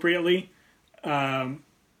appropriately. I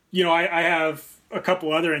have a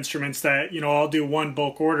couple other instruments that, I'll do one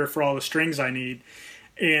bulk order for all the strings I need.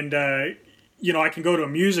 And, I can go to a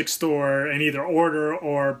music store and either order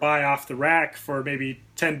or buy off the rack for maybe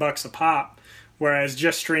 $10 a pop. Whereas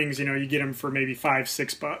Just Strings, you get them for maybe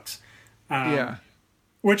 $5-6. Yeah.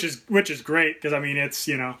 Which is great because, it's,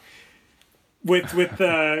 with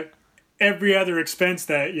every other expense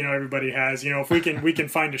that everybody has, if we can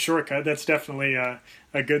find a shortcut, that's definitely a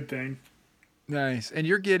good thing. Nice. And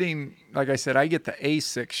you're getting, like I said, I get the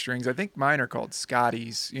A6 strings. I think mine are called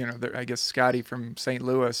Scotties. I guess Scotty from St.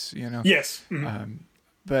 Louis. Yes.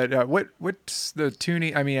 But what's the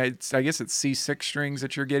tuning? I guess it's C6 strings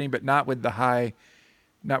that you're getting, but not with the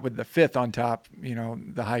 5th on top.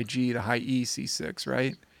 The high G, the high E C6,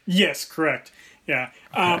 right? Yes, correct. Yeah.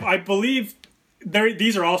 Okay. I believe.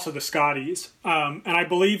 These are also the Scotties, and I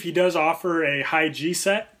believe he does offer a high G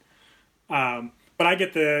set, but I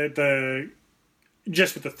get the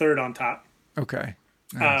just with the 3rd on top. Okay.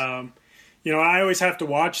 Nice. I always have to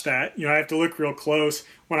watch that. I have to look real close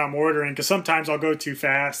when I'm ordering because sometimes I'll go too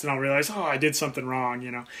fast and I'll realize, I did something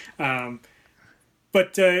wrong.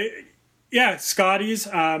 But Scotties,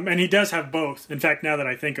 and he does have both. In fact, now that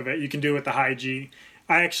I think of it, you can do it with the high G.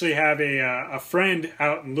 I actually have a friend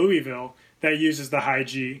out in Louisville that uses the high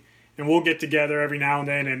G, and we'll get together every now and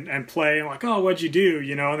then and play. I'm like, what'd you do?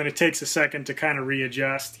 And then it takes a second to kind of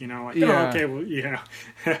readjust, okay, well,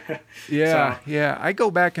 Yeah. I go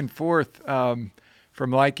back and forth.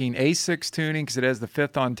 from liking A6 tuning because it has the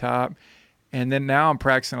fifth on top. And then now I'm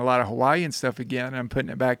practicing a lot of Hawaiian stuff again. And I'm putting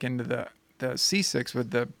it back into the C6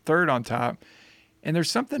 with the third on top. And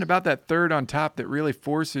there's something about that third on top that really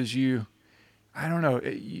forces you, I don't know,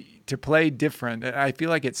 to play different. I feel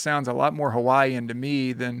like it sounds a lot more Hawaiian to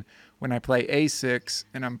me than when I play A6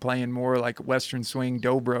 and I'm playing more like Western swing,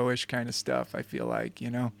 dobro-ish kind of stuff, I feel like, you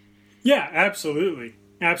know? Yeah, absolutely.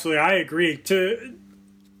 Absolutely. I agree. To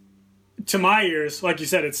my ears, like you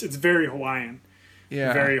said, it's very Hawaiian.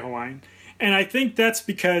 Yeah. Very Hawaiian. And I think that's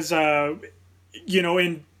because, you know,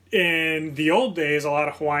 in the old days, a lot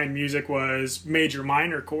of Hawaiian music was major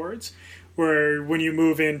minor chords, where when you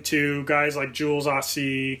move into guys like Jules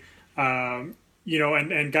Ossie, you know,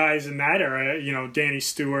 and guys in that era, you know, Danny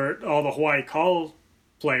Stewart, all the Hawaii Call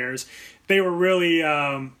players, they were really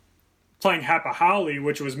playing Hapa Haole,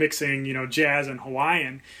 which was mixing, you know, jazz and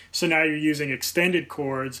Hawaiian. So now you're using extended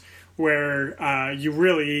chords where you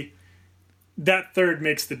really, that third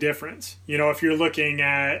makes the difference. You know, if you're looking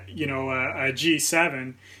at, you know, a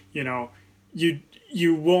G7, you know,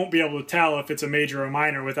 you won't be able to tell if it's a major or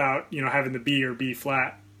minor without, you know, having the B or B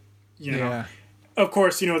flat, you know. Yeah. Of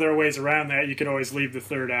course, you know, there are ways around that. You could always leave the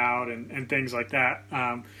third out and things like that.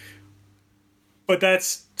 But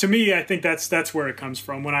that's, to me, I think that's where it comes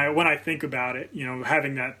from when I think about it, you know,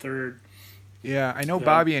 having that third. Yeah, I know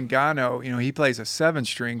Bobby Engano, you know, he plays a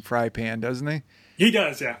 7-string fry pan, doesn't he? He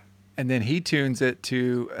does, yeah. And then he tunes it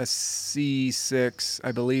to a C6,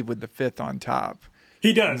 I believe, with the fifth on top.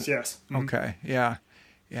 He does, yes. Okay, yeah.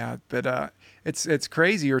 Yeah, but it's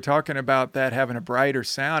crazy. You're talking about that having a brighter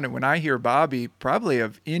sound. And when I hear Bobby, probably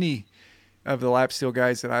of any of the lap steel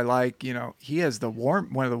guys that I like, you know, he has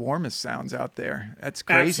one of the warmest sounds out there. That's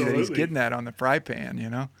crazy that he's getting that on the fry pan, you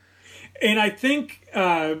know? And I think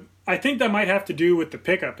that might have to do with the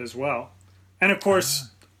pickup as well. And of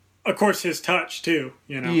course his touch too,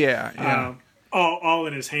 you know. Yeah. All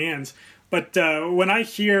in his hands. But when I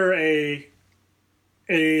hear a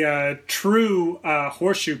true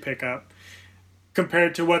horseshoe pickup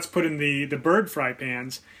compared to what's put in the bird fry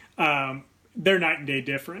pans, they're night and day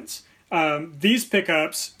difference. These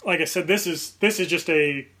pickups, like I said, this is just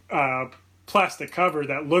a plastic cover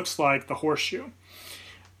that looks like the horseshoe.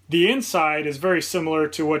 The inside is very similar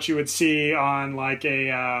to what you would see on like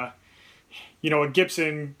a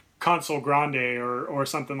Gibson Console Grande or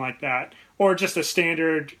something like that, or just a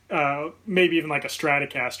standard, maybe even like a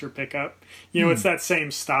Stratocaster pickup. You know, it's that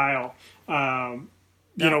same style. You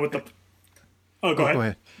know, with the. Oh, go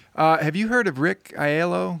ahead. Have you heard of Rick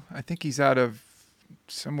Aiello? I think he's out of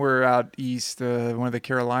somewhere out east, one of the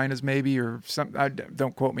Carolinas, maybe, or some.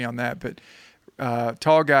 Don't quote me on that, but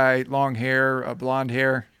tall guy, long hair, blonde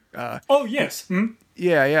hair. Oh yes. Mm-hmm.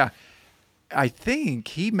 Yeah. I think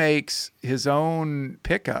he makes his own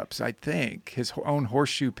pickups. I think his own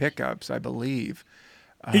horseshoe pickups. I believe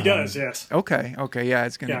he does. Yes. Okay. Yeah,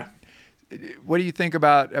 it's gonna. Yeah. What do you think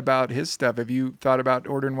about his stuff? Have you thought about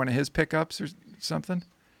ordering one of his pickups or something?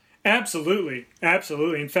 Absolutely.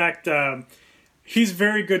 In fact, he's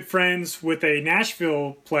very good friends with a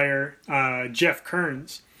Nashville player, Jeff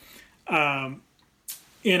Kearns. And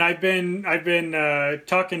I've been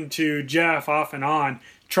talking to Jeff off and on,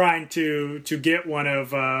 trying to get one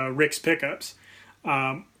of Rick's pickups.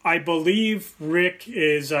 I believe Rick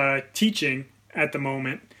is teaching at the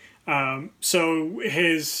moment, so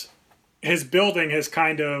his building has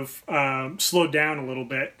kind of slowed down a little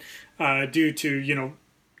bit due to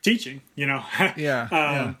teaching.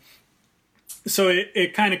 Yeah. So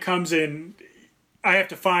it kind of comes in. I have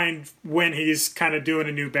to find when he's kind of doing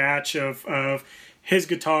a new batch of his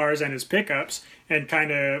guitars and his pickups, and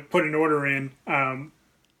kind of put an order in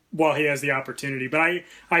while he has the opportunity. But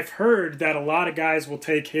I've heard that a lot of guys will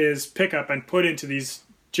take his pickup and put into these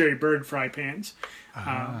Jerry Bird fry pans.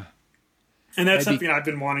 And that's something I've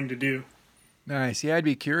been wanting to do. Nice. Yeah, I'd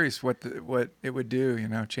be curious what it would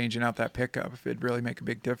do, changing out that pickup, if it'd really make a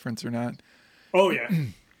big difference or not. Oh, yeah.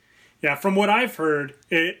 Yeah, from what I've heard,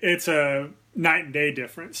 it's a night and day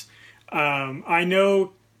difference. I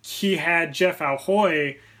know he had Jeff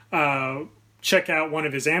Alhoy check out one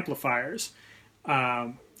of his amplifiers.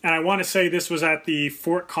 And I want to say this was at the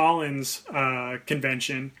Fort Collins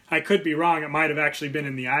convention. I could be wrong. It might have actually been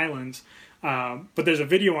in the islands. But there's a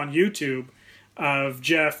video on YouTube of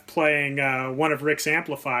Jeff playing one of Rick's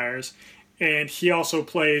amplifiers. And he also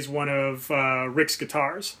plays one of Rick's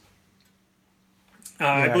guitars.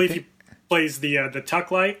 I believe he plays the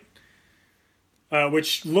Tucklight,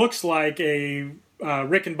 which looks like a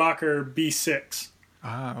Rickenbacker B6.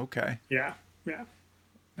 Ah, okay. Yeah.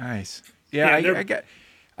 Nice. Yeah,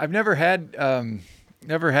 I've never had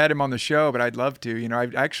never had him on the show, but I'd love to.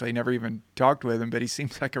 I've actually never even talked with him, but he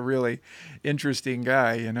seems like a really interesting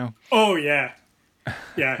guy. Oh yeah,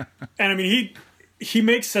 yeah. And I mean, he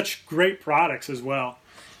makes such great products as well.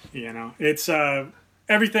 It's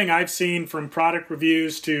everything I've seen from product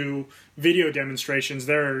reviews to video demonstrations.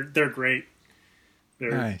 They're great.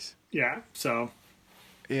 They're, nice. Yeah. So.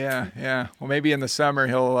 Yeah. Well, maybe in the summer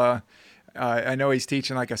he'll. I know he's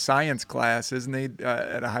teaching like a science class, isn't he,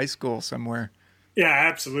 at a high school somewhere? Yeah,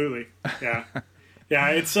 absolutely. Yeah, yeah.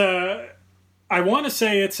 It's I want to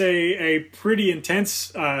say it's a pretty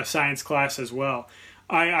intense science class as well.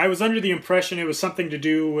 I was under the impression it was something to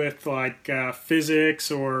do with like physics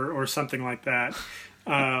or something like that.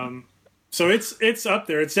 So it's up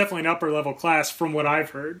there. It's definitely an upper level class from what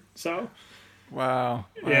I've heard. So. Wow.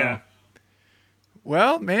 Yeah.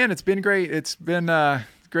 Well, man, it's been great. It's been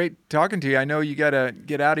great talking to you. I know you got to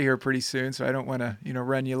get out of here pretty soon, so I don't want to,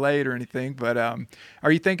 run you late or anything. But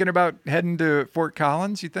are you thinking about heading to Fort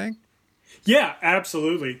Collins, you think? Yeah,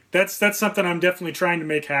 absolutely. That's something I'm definitely trying to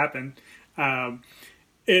make happen.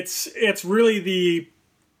 It's really the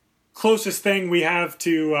closest thing we have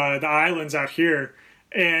to the islands out here,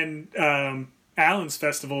 and Allen's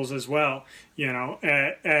festivals as well,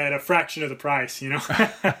 at a fraction of the price,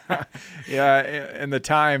 Yeah, and the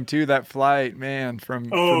time too, that flight, man, for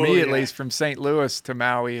me at least, from St. Louis to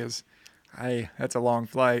Maui that's a long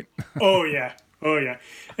flight. Oh yeah.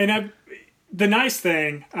 And the nice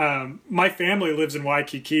thing, my family lives in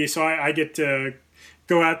Waikiki, so I get to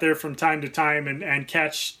go out there from time to time and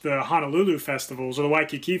catch the Honolulu festivals or the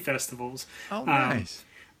Waikiki festivals. Oh, nice.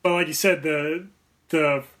 But like you said, the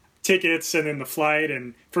tickets and then the flight,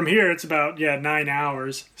 and from here it's about 9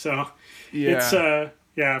 hours. So it's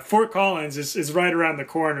Fort Collins is right around the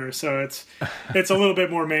corner, so it's a little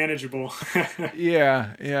bit more manageable.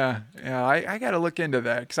 Yeah. I got to look into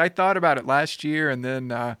that because I thought about it last year, and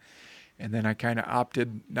then I kind of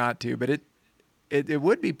opted not to. But it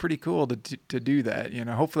would be pretty cool to do that.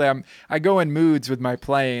 Hopefully I go in moods with my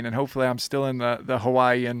playing, and hopefully I'm still in the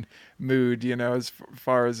Hawaiian mood. As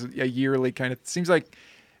far as a yearly kind of, seems like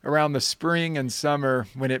around the spring and summer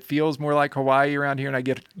when it feels more like Hawaii around here, and I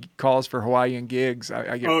get calls for Hawaiian gigs,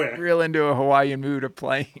 I get real into a Hawaiian mood of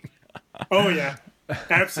playing. Oh yeah,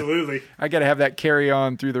 absolutely. I got to have that carry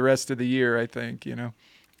on through the rest of the year, I think.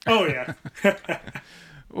 Oh yeah.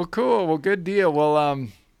 Well, cool. Well, good deal. Well,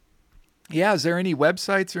 is there any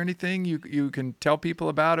websites or anything you can tell people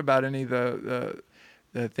about any of the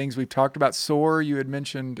things we've talked about? SOAR, you had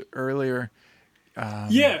mentioned earlier.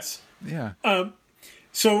 Yes. Yeah.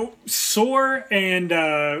 So SOAR and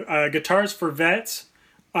Guitars for Vets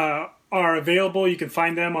are available. You can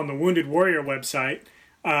find them on the Wounded Warrior website,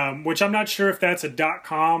 which I'm not sure if that's a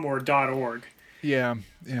 .com or .org. Yeah.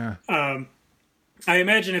 I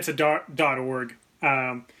imagine it's a .org.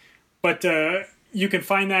 But you can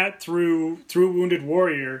find that through Wounded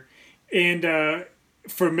Warrior, and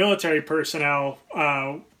for military personnel,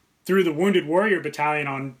 through the Wounded Warrior Battalion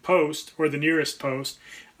on post, or the nearest post.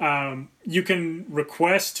 You can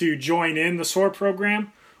request to join in the SOAR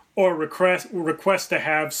program, or request to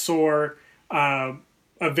have SOAR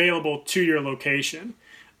available to your location,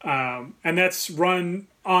 and that's run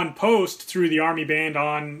on post through the Army Band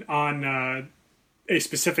on a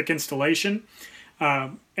specific installation,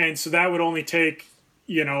 and so that would only take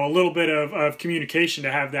a little bit of communication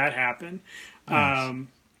to have that happen. Nice.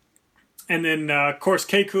 And then of course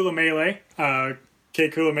Kekulamele,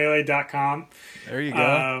 kekulamele.com. There you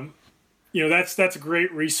go. That's a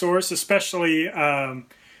great resource, especially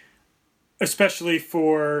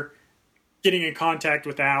for getting in contact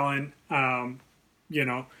with Alan.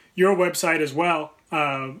 Your website as well.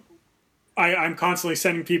 I'm constantly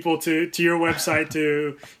sending people to your website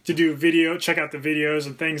to do video, check out the videos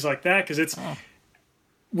and things like that, because it's. Oh.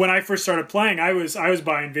 When I first started playing, I was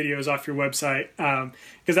buying videos off your website,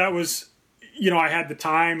 because that was, I had the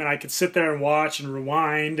time and I could sit there and watch and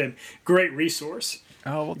rewind, and great resource.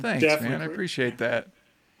 Oh, well, thanks, definitely. Man. I appreciate that.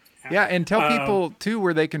 Yeah, and tell people, too,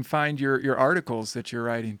 where they can find your articles that you're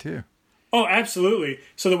writing, too. Oh, absolutely.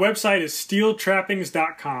 So the website is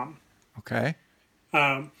steeltrappings.com. Okay.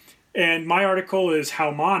 And my article is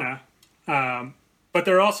Haumana, but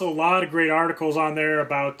there are also a lot of great articles on there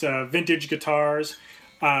about vintage guitars.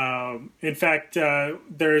 In fact,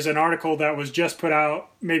 there's an article that was just put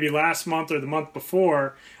out maybe last month or the month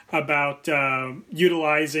before about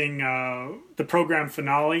utilizing the program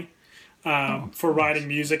Finale for writing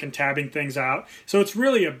music and tabbing things out. So it's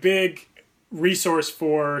really a big resource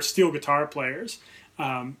for steel guitar players.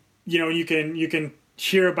 You can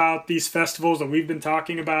hear about these festivals that we've been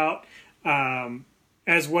talking about,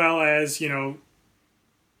 as well as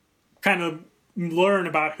kind of learn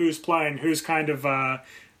about who's playing, who's kind of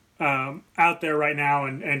out there right now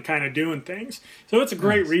and kind of doing things. So it's a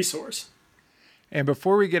great resource. And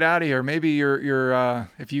before we get out of here, maybe your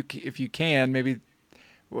if you can, maybe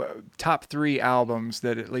top 3 albums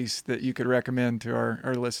that at least that you could recommend to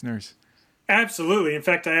our listeners. Absolutely. In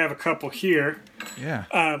fact, I have a couple here.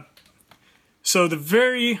 Yeah. So the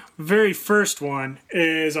very, very first one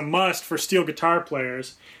is a must for steel guitar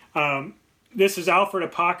players. This is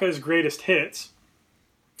Alfred Apaka's Greatest Hits.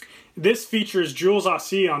 This features Jules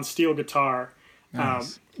Ossie on steel guitar.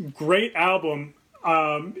 Nice. Great album.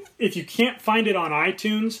 If you can't find it on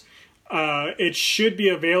iTunes, it should be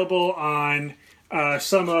available on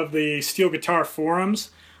some of the steel guitar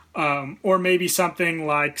forums, or maybe something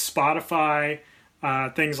like Spotify,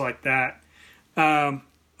 things like that.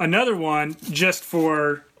 Another one, just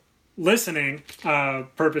for listening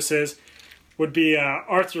purposes, would be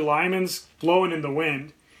Arthur Lyman's Blowin' in the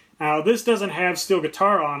Wind. Now, this doesn't have steel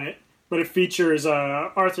guitar on it, but it features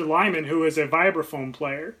Arthur Lyman, who is a vibraphone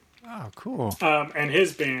player. Oh, cool. And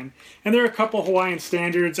his band. And there are a couple Hawaiian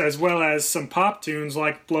standards as well as some pop tunes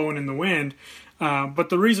like Blowin' in the Wind. But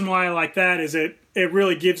the reason why I like that is it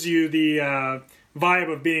really gives you the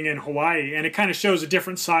vibe of being in Hawaii, and it kind of shows a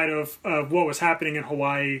different side of what was happening in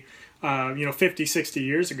Hawaii 50, 60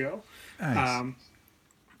 years ago. Nice.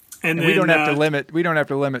 And then, we don't have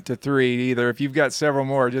to limit to 3 either. If you've got several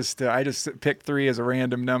more, I just picked 3 as a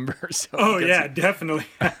random number. So definitely.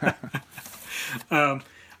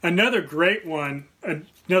 Another great one,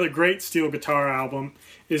 another great steel guitar album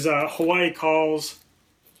is Hawaii Calls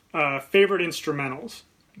Favorite Instrumentals.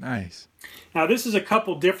 Nice. Now, this is a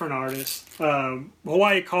couple different artists.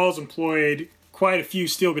 Hawaii Calls employed quite a few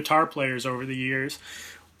steel guitar players over the years.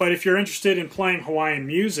 But if you're interested in playing Hawaiian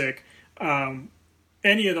music,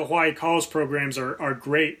 any of the Hawaii Calls programs are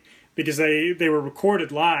great because they were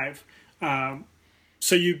recorded live.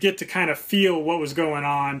 So you get to kind of feel what was going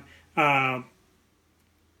on,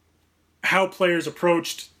 how players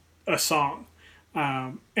approached a song.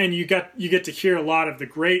 And you get to hear a lot of the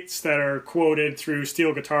greats that are quoted through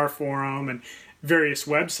Steel Guitar Forum and various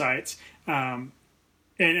websites, and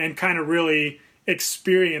kind of really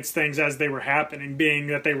experience things as they were happening, being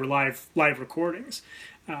that they were live recordings.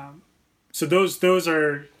 So those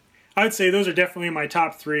are, I would say those are definitely my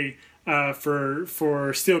top 3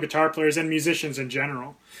 for steel guitar players and musicians in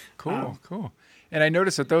general. Cool. And I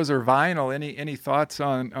noticed that those are vinyl. Any thoughts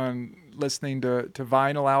on listening to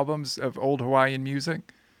vinyl albums of old Hawaiian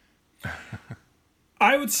music?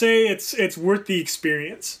 I would say it's worth the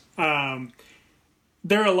experience.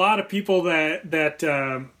 There are a lot of people that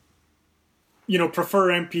prefer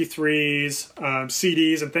MP3s,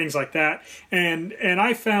 CDs, and things like that. And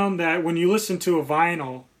I found that when you listen to a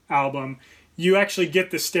vinyl album, you actually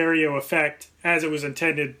get the stereo effect as it was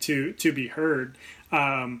intended to be heard.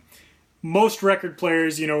 Most record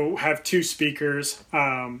players, have 2 speakers,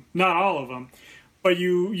 not all of them, but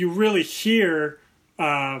you really hear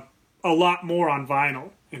a lot more on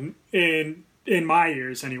vinyl. And in my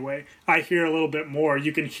ears, anyway, I hear a little bit more.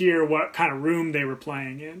 You can hear what kind of room they were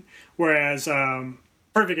playing in. Whereas,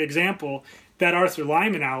 perfect example, that Arthur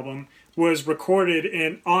Lyman album was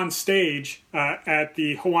recorded on stage at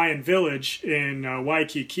the Hawaiian Village in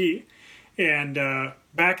Waikiki. And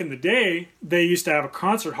back in the day, they used to have a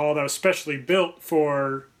concert hall that was specially built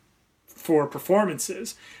for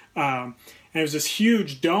performances. And it was this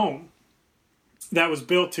huge dome that was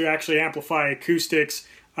built to actually amplify acoustics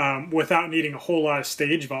without needing a whole lot of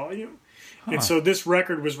stage volume. Huh. And so this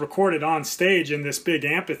record was recorded on stage in this big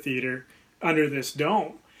amphitheater under this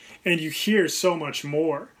dome. And you hear so much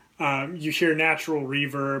more. You hear natural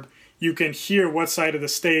reverb. You can hear what side of the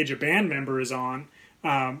stage a band member is on,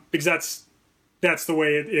 because that's the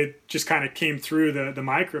way it just kind of came through the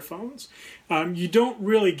microphones. You don't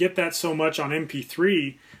really get that so much on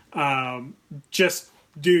MP3, just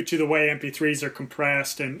due to the way MP3s are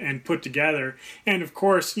compressed and put together. And of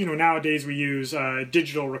course, nowadays we use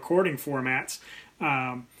digital recording formats,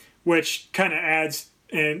 which kind of adds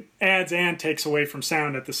and takes away from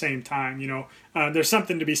sound at the same time. There's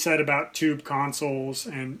something to be said about tube consoles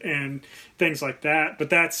and things like that, but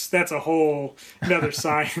that's a whole another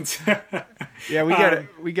science. Yeah,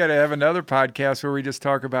 we got to have another podcast where we just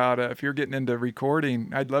talk about if you're getting into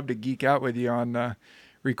recording. I'd love to geek out with you on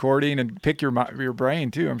recording and pick your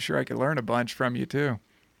brain too. I'm sure I could learn a bunch from you too.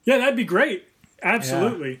 Yeah, that'd be great.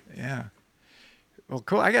 Absolutely. Yeah. Well,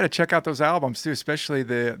 cool. I got to check out those albums too, especially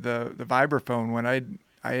the vibraphone one.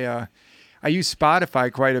 I use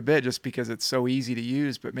Spotify quite a bit just because it's so easy to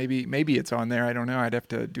use, but maybe it's on there. I don't know. I'd have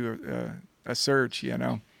to do a search,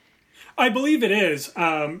 I believe it is,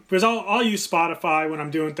 because I'll use Spotify when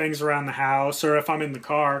I'm doing things around the house or if I'm in the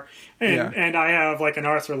car, Yeah. and I have like an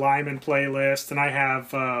Arthur Lyman playlist, and I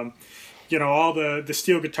have all the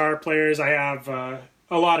steel guitar players. I have a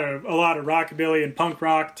lot of rockabilly and punk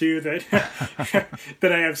rock too that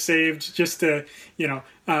that I have saved just to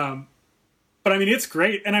But I mean, it's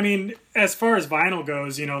great, and I mean, as far as vinyl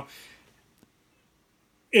goes,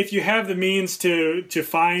 if you have the means to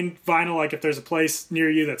find vinyl, like if there's a place near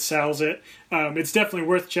you that sells it, it's definitely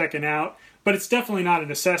worth checking out. But it's definitely not a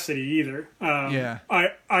necessity either. Yeah.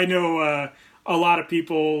 I know a lot of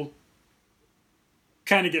people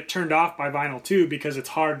kind of get turned off by vinyl too because it's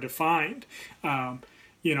hard to find.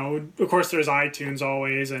 Of course, there's iTunes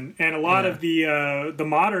always, and a lot of the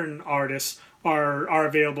modern artists are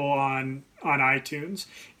available on iTunes,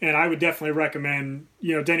 and I would definitely recommend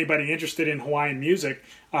to anybody interested in Hawaiian music.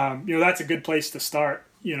 That's a good place to start.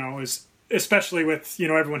 Especially with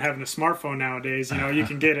everyone having a smartphone nowadays. You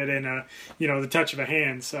can get it in the touch of a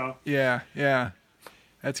hand. So Yeah,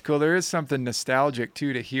 that's cool. There is something nostalgic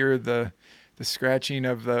too to hear the scratching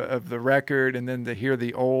of the record, and then to hear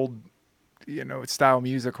the old style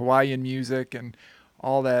music, Hawaiian music, and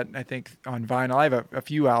all that. I think on vinyl, I have a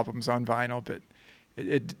few albums on vinyl, but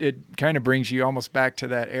it kind of brings you almost back to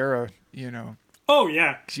that era, Oh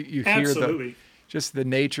yeah, you hear absolutely. Just the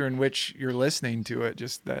nature in which you're listening to it,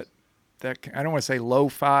 just that I don't want to say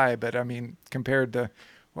lo-fi, but I mean, compared to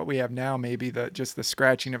what we have now, maybe just the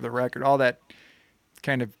scratching of the record, all that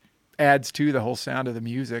kind of adds to the whole sound of the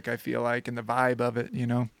music, I feel like, and the vibe of it,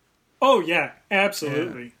 Oh yeah,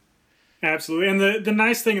 absolutely. Yeah. Absolutely. And the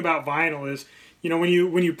nice thing about vinyl is,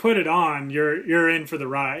 when you put it on, you're in for the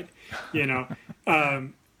ride.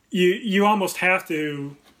 You almost have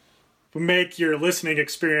to make your listening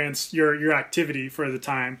experience your activity for the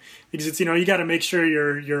time, because it's you got to make sure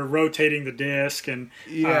you're rotating the disc, and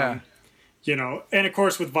and of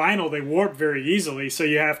course with vinyl they warp very easily, so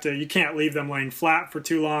you can't leave them laying flat for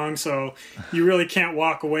too long, so you really can't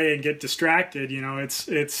walk away and get distracted.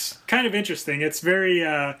 It's kind of interesting. It's very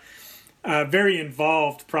very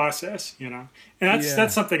involved process, and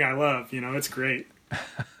that's something I love. It's great.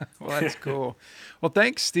 Well, that's cool. Well,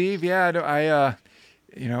 thanks, Steve. Yeah, I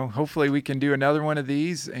hopefully we can do another one of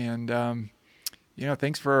these, and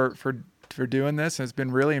thanks for doing this. It's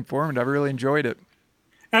been really informative. I really enjoyed it.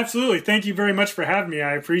 Absolutely. Thank you very much for having me.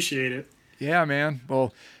 I appreciate it. Yeah, man.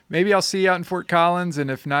 Well, maybe I'll see you out in Fort Collins, and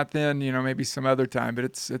if not, then maybe some other time. But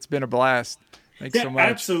it's been a blast. Thanks so much.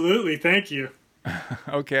 Absolutely. Thank you.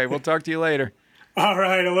 Okay, we'll talk to you later. All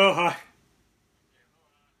right. Aloha.